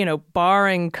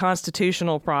 barring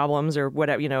constitutional problems or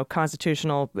whatever,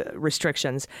 constitutional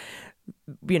restrictions.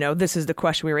 This is the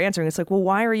question we were answering. It's like, well,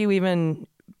 why are you even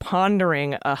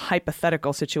pondering a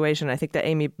hypothetical situation? I think that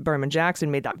Amy Berman Jackson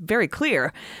made that very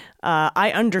clear.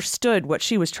 I understood what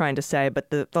she was trying to say, but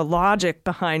the logic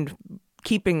behind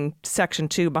keeping Section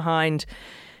 2 behind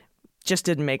just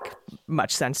didn't make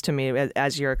much sense to me,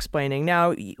 as you're explaining.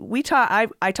 Now,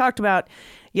 I talked about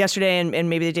yesterday and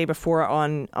maybe the day before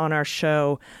on our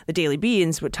show, The Daily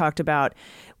Beans, we talked about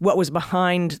what was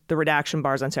behind the redaction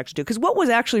bars on Section 2, because what was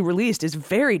actually released is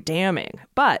very damning.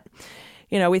 But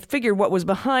we figured what was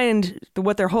behind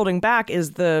what they're holding back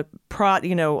is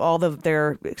all of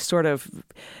their sort of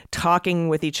talking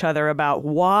with each other about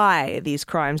why these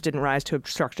crimes didn't rise to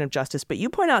obstruction of justice. But you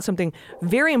point out something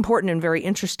very important and very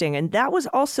interesting, and that was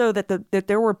also that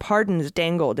there were pardons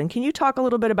dangled. And can you talk a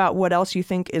little bit about what else you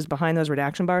think is behind those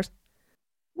redaction bars?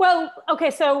 Well,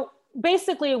 okay, so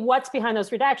basically what's behind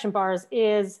those redaction bars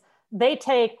is they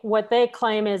take what they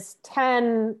claim is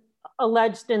 10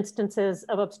 alleged instances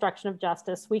of obstruction of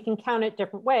justice. We can count it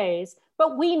different ways,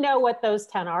 but we know what those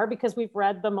 10 are because we've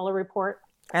read the Mueller report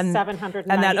 795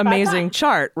 and that amazing times.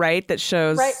 Chart, right? That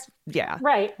shows, right. Yeah.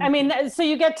 Right. So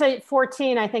you get to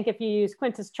 14, I think, if you use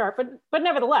Quintus' chart, but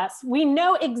nevertheless, we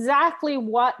know exactly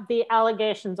what the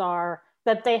allegations are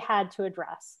that they had to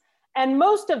address. And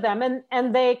most of them,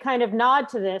 and they kind of nod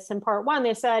to this in part 1,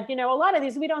 they said, a lot of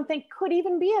these we don't think could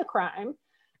even be a crime.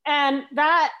 And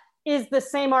that is the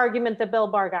same argument that Bill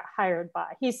Barr got hired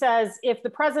by. He says, if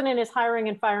the president is hiring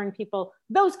and firing people,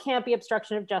 those can't be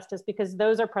obstruction of justice because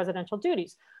those are presidential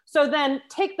duties. So then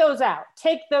take those out.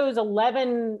 Take those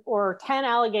 11 or 10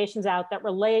 allegations out that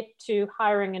relate to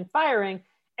hiring and firing.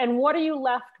 And what are you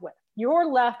left with? You're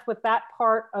left with that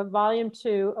part of Volume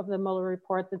 2 of the Mueller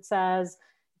report that says,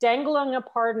 dangling a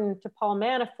pardon to Paul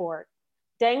Manafort,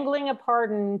 dangling a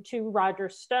pardon to Roger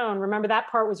Stone. Remember, that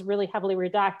part was really heavily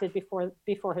redacted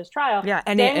before his trial. Yeah,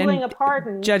 and dangling a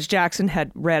pardon. Judge Jackson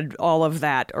had read all of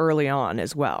that early on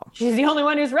as well. She's the only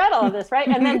one who's read all of this, right?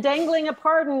 And then dangling a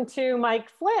pardon to Mike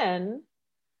Flynn.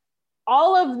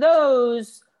 All of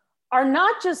those are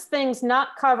not just things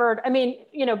not covered.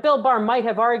 Bill Barr might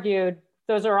have argued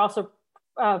those are also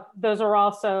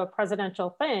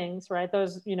presidential things, right?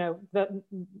 Those, the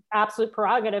absolute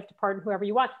prerogative to pardon whoever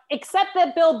you want, except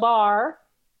that Bill Barr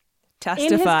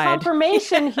testified in his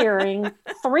confirmation hearing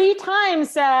 3 times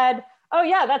said, oh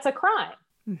yeah, that's a crime.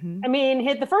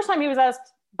 Mm-hmm. The first time he was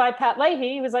asked by Pat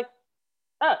Leahy, he was like,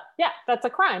 oh yeah, that's a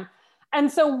crime. And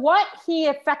so what he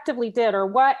effectively did, or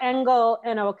what Engel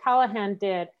and O'Callaghan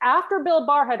did, after Bill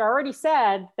Barr had already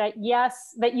said that,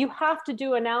 yes, that you have to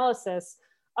do analysis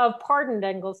of pardoned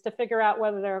Engels to figure out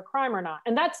whether they're a crime or not.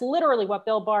 And that's literally what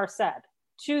Bill Barr said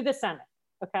to the Senate,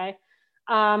 okay?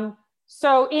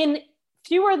 So in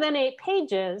fewer than 8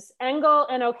 pages, Engel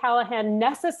and O'Callaghan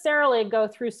necessarily go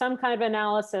through some kind of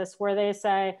analysis where they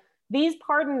say, these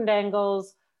pardoned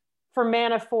Engels for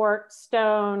Manafort,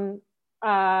 Stone,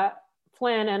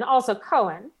 Flynn, and also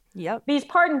Cohen. Yep. These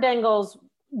pardoned Engels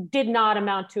did not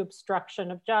amount to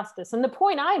obstruction of justice. And the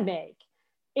point I make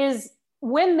is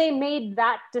when they made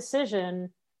that decision,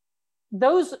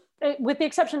 those, with the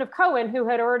exception of Cohen, who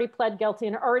had already pled guilty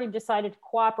and already decided to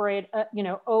cooperate,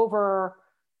 over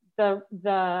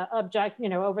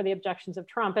over the objections of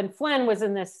Trump. And Flynn was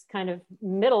in this kind of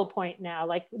middle point now,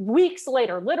 like weeks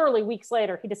later, literally weeks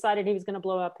later, he decided he was going to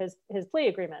blow up his plea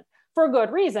agreement for a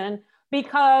good reason,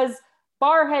 because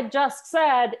Barr had just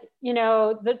said,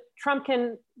 that Trump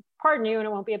can pardon you and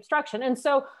it won't be obstruction. And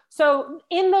so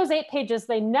in those 8 pages,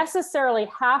 they necessarily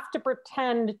have to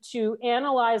pretend to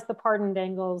analyze the pardoned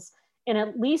Engels in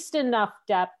at least enough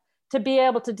depth to be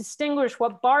able to distinguish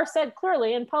what Barr said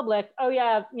clearly in public, oh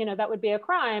yeah, that would be a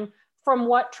crime, from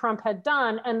what Trump had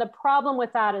done. And the problem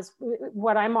with that is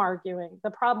what I'm arguing.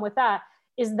 The problem with that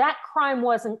is that crime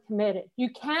wasn't committed. You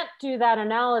can't do that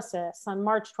analysis on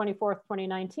March 24th,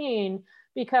 2019,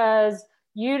 because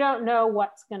you don't know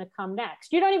what's going to come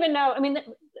next. You don't even know. I mean,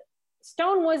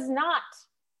 Stone was not,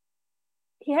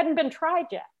 he hadn't been tried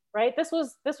yet, right? This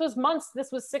was months,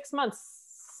 this was 6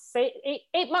 months, say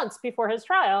 8 months before his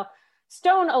trial.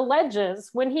 Stone alleges,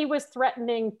 when he was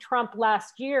threatening Trump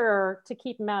last year to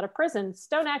keep him out of prison,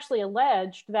 Stone actually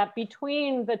alleged that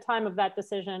between the time of that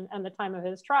decision and the time of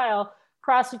his trial,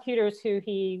 prosecutors who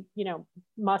he,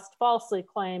 must falsely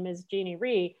claim is Jeannie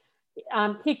Rhee,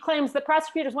 he claims that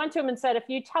prosecutors went to him and said, if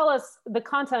you tell us the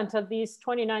content of these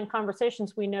 29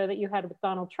 conversations we know that you had with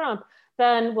Donald Trump,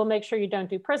 then we'll make sure you don't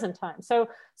do prison time. So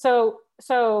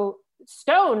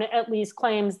Stone at least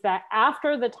claims that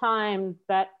after the time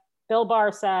that Bill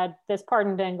Barr said this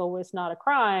pardoned Engel was not a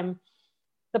crime,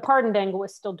 the pardoned Engel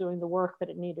was still doing the work that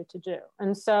it needed to do.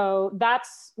 And so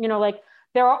that's,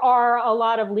 there are a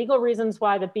lot of legal reasons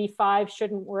why the B5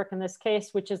 shouldn't work in this case,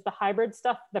 which is the hybrid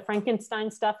stuff, the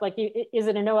Frankenstein stuff. Like, is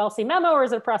it an OLC memo or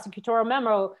is it a prosecutorial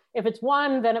memo? If it's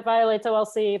one, then it violates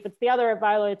OLC. If it's the other, it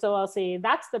violates OLC.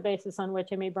 That's the basis on which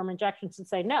Amy Berman Jackson should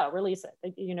say, no, release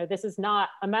it. This is not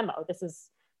a memo. This is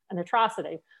an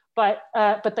atrocity. But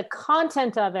the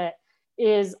content of it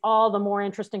is all the more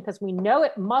interesting because we know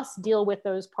it must deal with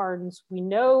those pardons. We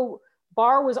know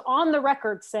Barr was on the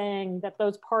record saying that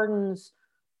those pardons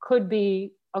could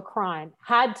be a crime,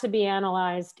 had to be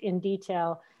analyzed in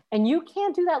detail. And you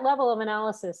can't do that level of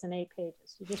analysis in 8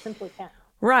 pages. You just simply can't.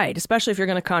 Right, especially if you're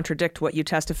going to contradict what you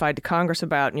testified to Congress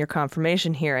about in your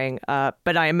confirmation hearing.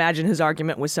 But I imagine his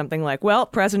argument was something like, well,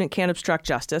 president can't obstruct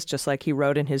justice, just like he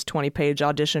wrote in his 20-page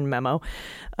audition memo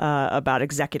about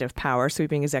executive power,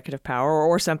 sweeping executive power,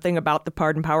 or something about the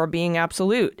pardon power being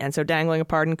absolute. And so dangling a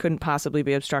pardon couldn't possibly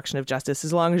be obstruction of justice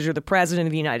as long as you're the president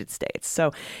of the United States.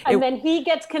 And then he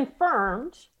gets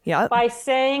confirmed by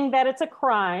saying that it's a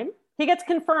crime. He gets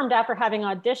confirmed after having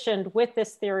auditioned with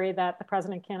this theory that the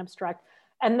president can't obstruct,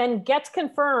 and then gets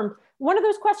confirmed. One of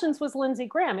those questions was Lindsey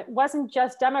Graham. It wasn't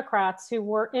just Democrats who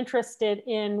were interested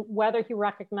in whether he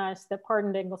recognized that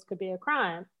pardoned Engels could be a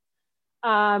crime.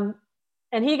 And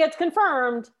he gets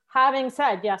confirmed having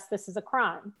said, yes, this is a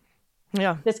crime.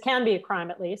 Yeah. This can be a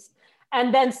crime at least.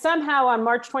 And then somehow on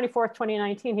March 24th,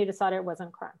 2019, he decided it wasn't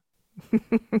a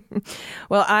crime.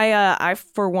 Well, I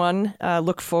for one,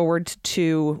 look forward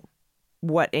to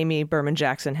what Amy Berman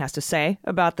Jackson has to say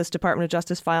about this Department of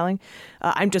Justice filing.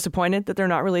 I'm disappointed that they're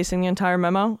not releasing the entire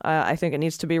memo. I think it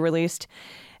needs to be released.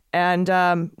 And,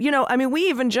 we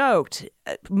even joked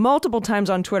multiple times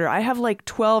on Twitter. I have like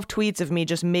 12 tweets of me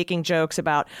just making jokes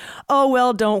about, oh,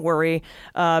 well, don't worry.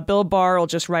 Bill Barr will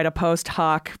just write a post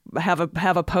hoc, have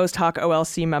a post hoc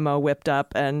OLC memo whipped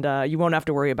up, and you won't have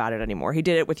to worry about it anymore. He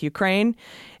did it with Ukraine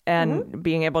and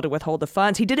being able to withhold the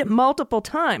funds. He did it multiple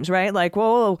times, right? Like,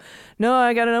 whoa, no,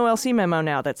 I got an OLC memo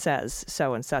now that says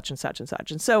so and such and such and such.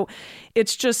 And so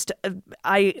it's just,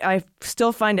 I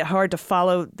still find it hard to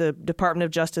follow the Department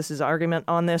of Justice's argument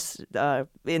on this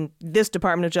in this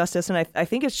Department of Justice. And I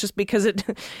think it's just because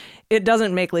it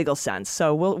doesn't make legal sense.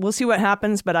 So we'll see what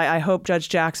happens. But I hope Judge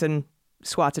Jackson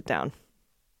swats it down.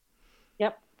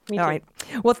 Yep. Me All too. right.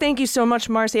 Well, thank you so much,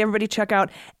 Marcy. Everybody check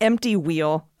out Empty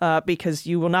Wheel because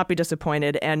you will not be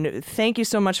disappointed. And thank you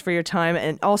so much for your time.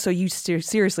 And also, you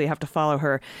seriously have to follow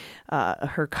her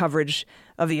coverage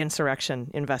of the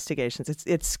insurrection investigations.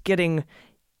 It's getting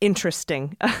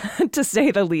interesting, to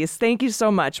say the least. Thank you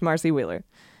so much, Marcy Wheeler.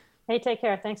 Hey, take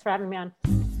care. Thanks for having me on.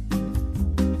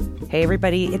 Hey,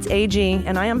 everybody. It's AG,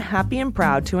 and I am happy and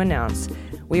proud to announce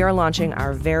we are launching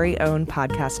our very own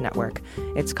podcast network.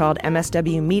 It's called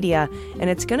MSW Media, and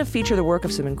it's going to feature the work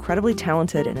of some incredibly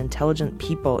talented and intelligent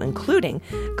people, including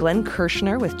Glenn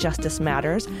Kirshner with Justice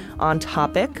Matters, On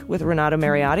Topic with Renato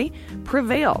Mariotti,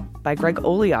 Prevail by Greg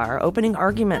Oliar, Opening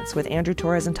Arguments with Andrew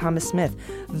Torres and Thomas Smith,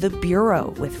 The Bureau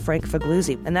with Frank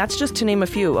Fagluzzi. And that's just to name a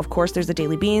few. Of course, there's The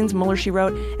Daily Beans, Mueller, She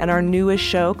Wrote, and our newest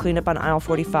show, Clean Up on Aisle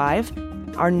 45.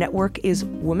 Our network is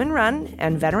woman-run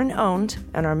and veteran-owned,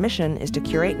 and our mission is to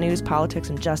curate news, politics,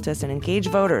 and justice and engage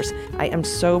voters. I am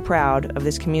so proud of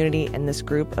this community and this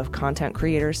group of content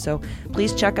creators, so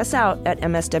please check us out at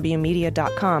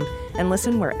mswmedia.com and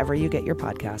listen wherever you get your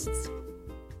podcasts.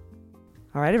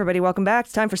 All right, everybody, welcome back.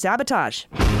 It's time for Sabotage.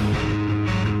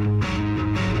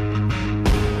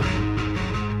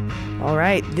 All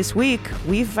right, this week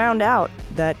we found out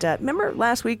that, remember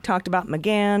last week talked about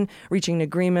McGahn reaching an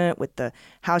agreement with the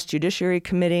House Judiciary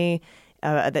Committee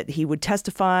that he would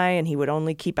testify and he would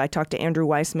only keep, I talked to Andrew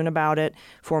Weissman about it,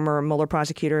 former Mueller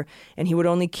prosecutor, and he would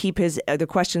only keep the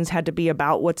questions had to be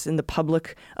about what's in the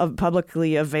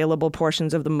publicly available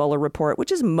portions of the Mueller report,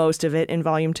 which is most of it in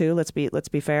Volume 2, let's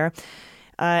be fair.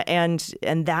 And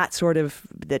that sort of,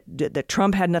 that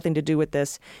Trump had nothing to do with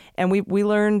this. And we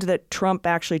learned that Trump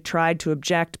actually tried to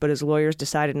object, but his lawyers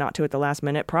decided not to at the last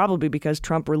minute, probably because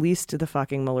Trump released the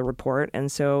fucking Mueller report.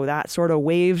 And so that sort of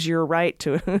waives your right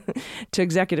to to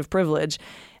executive privilege.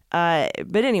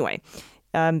 But anyway,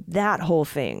 that whole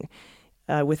thing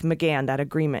with McGahn, that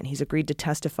agreement, he's agreed to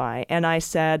testify. And I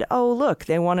said, oh, look,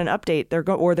 they want an update.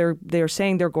 They're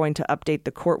saying they're going to update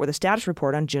the court with a status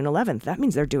report on June 11th. That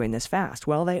means they're doing this fast.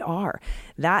 Well, they are.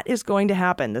 That is going to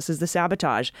happen. This is the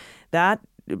sabotage. That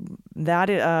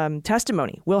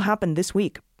testimony will happen this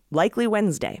week, likely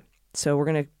Wednesday. So we're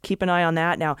going to keep an eye on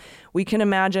that. Now, we can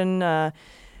imagine,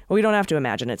 we don't have to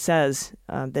imagine. It says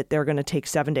that they're going to take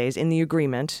 7 days in the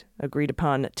agreed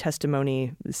upon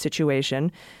testimony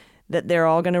situation, that they're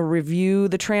all going to review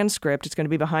the transcript. It's going to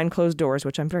be behind closed doors,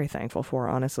 which I'm very thankful for,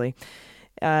 honestly.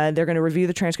 They're going to review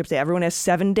the transcripts. Everyone has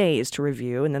 7 days to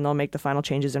review, and then they'll make the final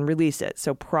changes and release it.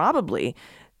 So probably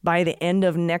by the end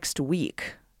of next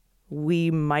week,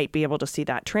 we might be able to see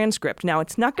that transcript. Now,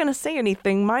 it's not going to say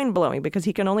anything mind-blowing because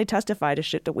he can only testify to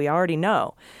shit that we already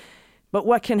know. But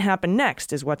what can happen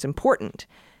next is what's important,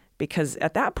 because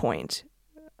at that point,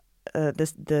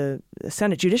 the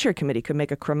Senate Judiciary Committee could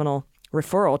make a criminal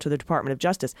referral to the Department of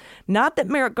Justice. Not that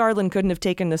Merrick Garland couldn't have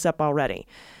taken this up already,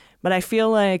 but I feel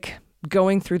like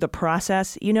going through the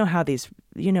process, you know how they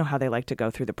like to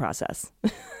go through the process.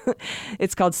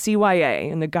 It's called CYA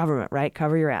in the government, right?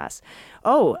 Cover your ass.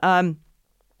 Oh,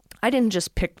 I didn't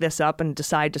just pick this up and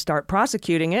decide to start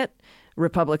prosecuting it,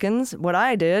 Republicans. What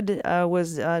I did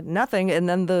was nothing. And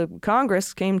then the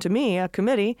Congress came to me, a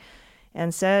committee,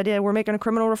 and said, yeah, we're making a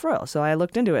criminal referral. So I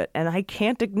looked into it, and I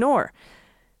can't ignore.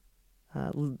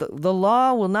 The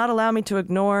law will not allow me to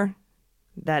ignore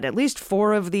that at least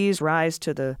 4 of these rise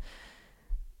to the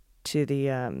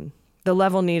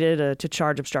level needed to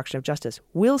charge obstruction of justice.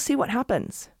 We'll see what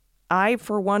happens. I,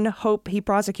 for one, hope he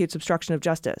prosecutes obstruction of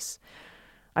justice.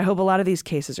 I hope a lot of these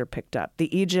cases are picked up.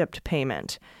 The Egypt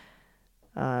payment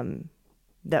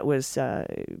that was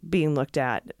being looked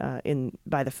at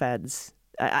by the feds.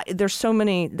 There's so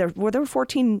many. There were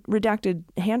 14 redacted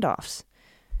handoffs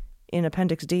in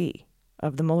Appendix D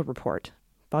of the Mueller report,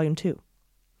 Volume 2.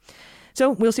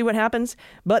 So we'll see what happens.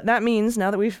 But that means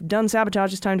now that we've done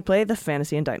sabotage, it's time to play the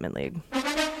Fantasy Indictment League. I'm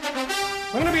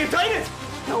going to be indicted!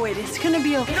 No, wait, it's going to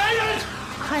be okay. Indicted!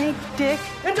 Honey, Dick.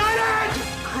 Indicted!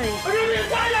 Honey. I'm going to be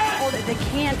indicted! Hold it, they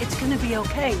can't. It's going to be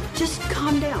okay. Just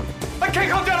calm down. I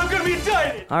can't calm down. I'm going to be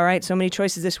indicted! All right, so many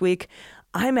choices this week.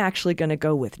 I'm actually going to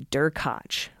go with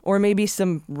Derkach, or maybe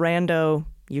some rando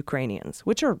Ukrainians,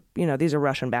 which are, these are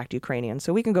Russian-backed Ukrainians.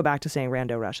 So we can go back to saying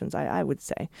rando Russians, I would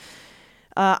say.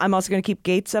 I'm also going to keep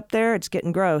Gates up there. It's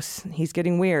getting gross. He's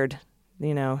getting weird.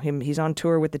 He's on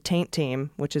tour with the Taint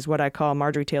Team, which is what I call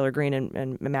Marjorie Taylor Greene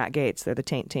and Matt Gaetz. They're the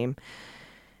Taint Team.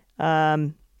 So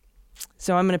I'm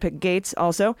going to pick Gates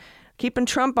also. Keeping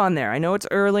Trump on there. I know it's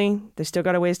early. They still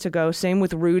got a ways to go. Same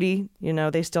with Rudy.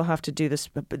 They still have to do this.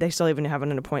 But they still even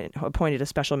haven't appointed a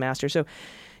special master. So,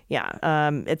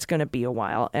 yeah, it's going to be a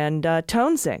while. And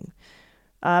Toensing.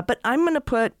 But I'm going to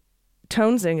put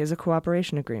Toensing as a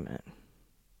cooperation agreement.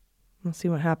 We'll see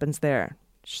what happens there.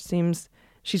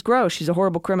 She's gross. She's a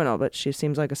horrible criminal, but she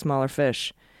seems like a smaller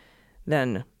fish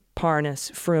than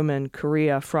Parnas, Fruman,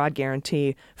 Correa, Fraud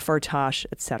Guarantee, Firtash,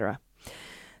 etc.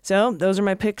 So those are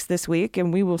my picks this week,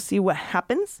 and we will see what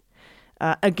happens.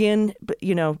 Again,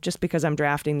 just because I'm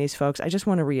drafting these folks, I just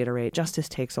want to reiterate, justice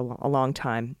takes a long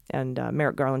time. And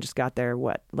Merrick Garland just got there,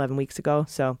 11 weeks ago?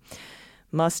 So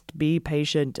must be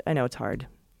patient. I know it's hard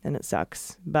and it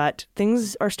sucks, but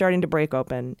things are starting to break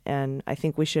open, and I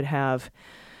think we should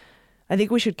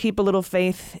keep a little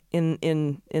faith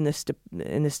in this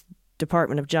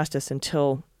Department of Justice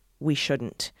until we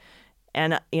shouldn't.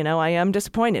 And, I am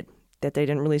disappointed that they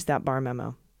didn't release that Barr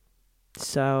memo.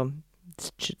 So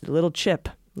it's a little chip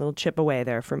away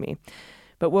there for me.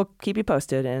 But we'll keep you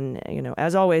posted. And,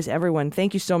 as always, everyone,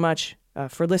 thank you so much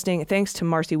for listening. Thanks to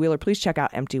Marcy Wheeler. Please check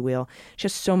out Empty Wheel. She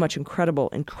has so much incredible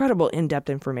in-depth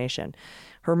information.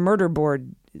 Her murder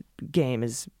board game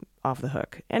is off the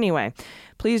hook. Anyway,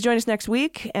 please join us next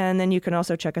week. And then you can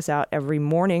also check us out every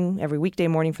weekday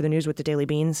morning for the News with the Daily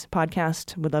Beans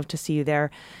podcast. Would love to see you there.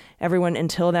 Everyone,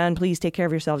 until then, please take care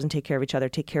of yourselves and take care of each other.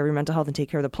 Take care of your mental health and take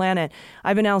care of the planet.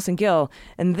 I've been Allison Gill,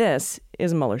 and this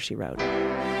is Mueller, She Wrote.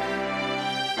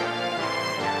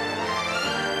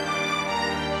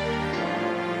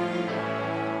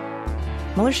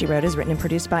 Mueller, She Wrote is written and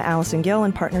produced by Allison Gill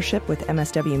in partnership with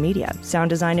MSW Media. Sound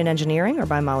design and engineering are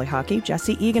by Molly Hockey.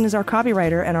 Jesse Egan is our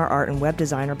copywriter, and our art and web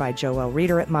designer by Joelle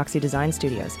Reeder at Moxie Design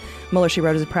Studios. Mueller, She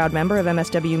Wrote is a proud member of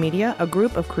MSW Media, a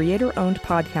group of creator-owned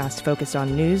podcasts focused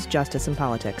on news, justice, and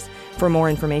politics. For more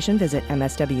information, visit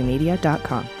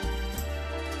mswmedia.com.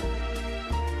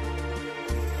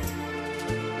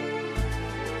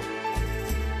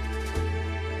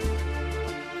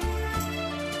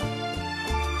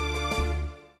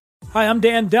 Hi, I'm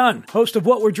Dan Dunn, host of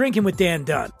What We're Drinking with Dan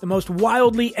Dunn, the most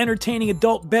wildly entertaining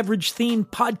adult beverage-themed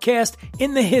podcast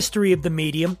in the history of the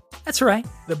medium. That's right,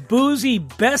 the boozy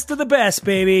best of the best,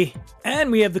 baby. And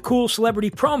we have the cool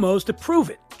celebrity promos to prove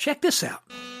it. Check this out.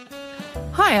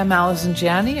 Hi, I'm Allison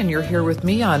Janney, and you're here with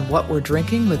me on What We're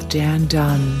Drinking with Dan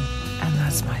Dunn. And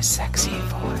that's my sexy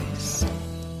voice.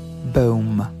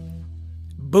 Boom.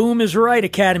 Boom is right,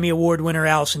 Academy Award winner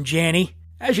Allison Janney.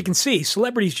 As you can see,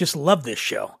 celebrities just love this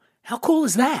show. How cool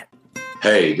is that?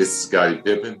 Hey, this is Scottie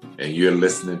Pippen, and you're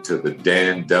listening to The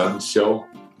Dan Dunn Show.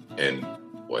 And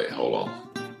wait, hold on.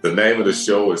 The name of the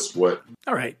show is what?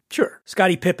 All right, sure.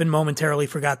 Scottie Pippen momentarily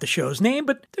forgot the show's name,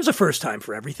 but there's a first time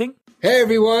for everything. Hey,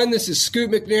 everyone, this is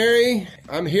Scoot McNairy.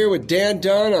 I'm here with Dan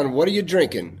Dunn on What Are You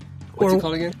Drinking? What's it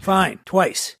called again? Fine,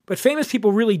 twice. But famous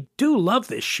people really do love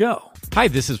this show. Hi,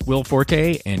 this is Will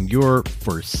Forte, and you're,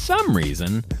 for some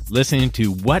reason, listening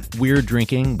to What We're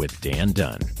Drinking with Dan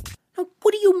Dunn. Now,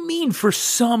 what do you mean, for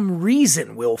some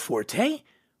reason, Will Forte?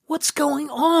 What's going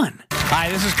on? Hi,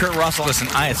 this is Kurt Russell. Listen,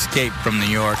 I escaped from New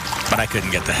York, but I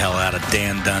couldn't get the hell out of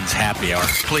Dan Dunn's happy hour.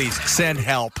 Please, send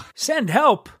help. Send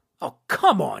help? Oh,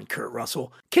 come on, Kurt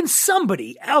Russell. Can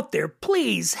somebody out there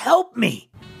please help me?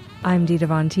 I'm Dita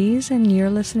Von Teese, and you're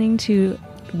listening to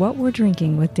What We're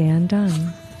Drinking with Dan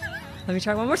Dunn. Let me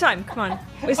try one more time. Come on.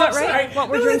 Is that right? Sorry. What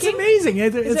we're drinking? It's amazing.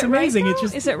 It's amazing. Right,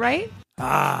 is it right?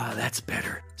 Ah, that's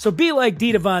better. So be like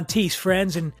Dita Von Teese,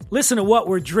 friends, and listen to What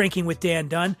We're Drinking with Dan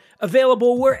Dunn,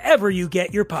 available wherever you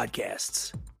get your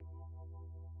podcasts.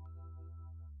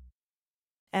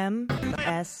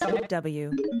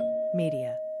 MSW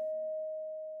Media.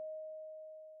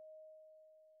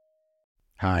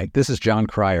 Hi, this is John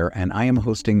Cryer, and I am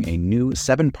hosting a new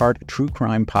 7-part true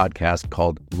crime podcast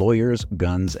called Lawyers,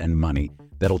 Guns, and Money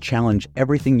that'll challenge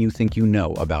everything you think you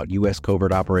know about U.S.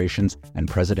 covert operations and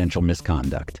presidential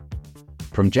misconduct.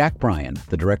 From Jack Bryan,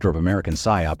 the director of American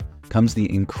PSYOP, comes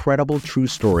the incredible true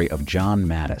story of John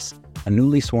Mattis, a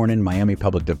newly sworn-in Miami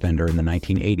public defender in the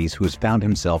 1980s who has found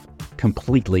himself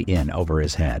completely in over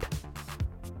his head.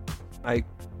 I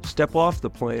step off the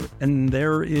plane, and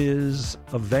there is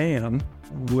a van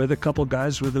with a couple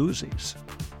guys with Uzis.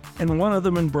 And one of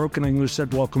them in broken English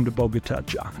said, "Welcome to Bogota,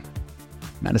 John."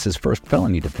 Mattis's first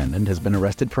felony defendant has been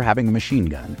arrested for having a machine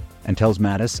gun and tells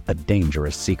Mattis a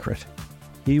dangerous secret.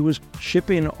 He was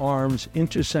shipping arms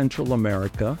into Central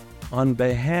America on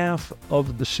behalf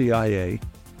of the CIA.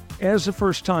 As a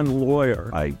first-time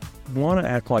lawyer, I want to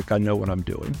act like I know what I'm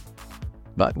doing.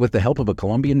 But with the help of a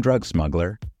Colombian drug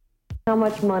smuggler, how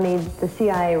much money the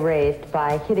CIA raised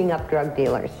by hitting up drug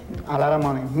dealers? A lot of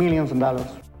money, millions of dollars.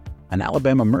 An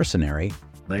Alabama mercenary,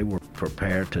 they were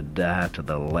prepared to die to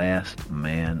the last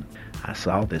man. I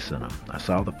saw this in them. I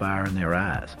saw the fire in their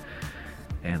eyes.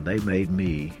 And they made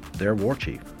me their war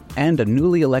chief. and a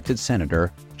newly elected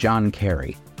Senator, John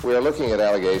Kerry. We are looking at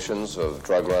allegations of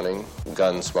drug running,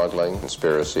 gun smuggling,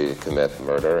 conspiracy to commit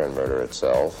murder and murder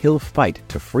itself. He'll fight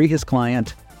to free his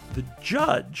client. The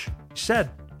judge said,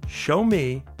 show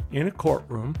me in a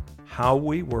courtroom how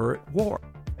we were at war.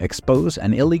 Expose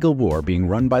an illegal war being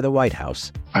run by the White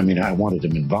House. I mean, I wanted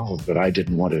him involved, but I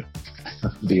didn't want to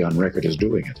be on record as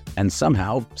doing it. And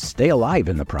somehow stay alive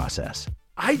in the process.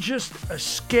 I just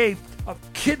escaped a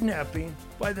kidnapping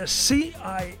by the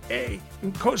CIA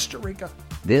in Costa Rica.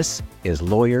 This is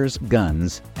Lawyers,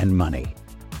 Guns, and Money.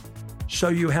 So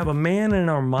you have a man in an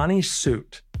Armani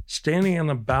suit standing on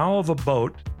the bow of a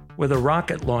boat with a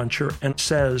rocket launcher and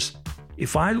says,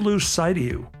 if I lose sight of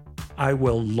you, I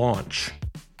will launch.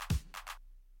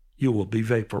 You will be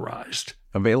vaporized.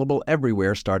 Available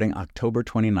everywhere starting October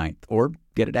 29th, or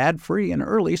get it ad-free and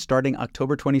early starting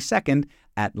October 22nd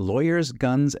at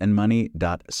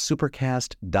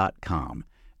lawyersgunsandmoney.supercast.com.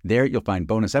 There you'll find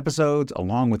bonus episodes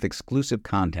along with exclusive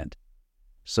content.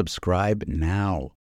 Subscribe now.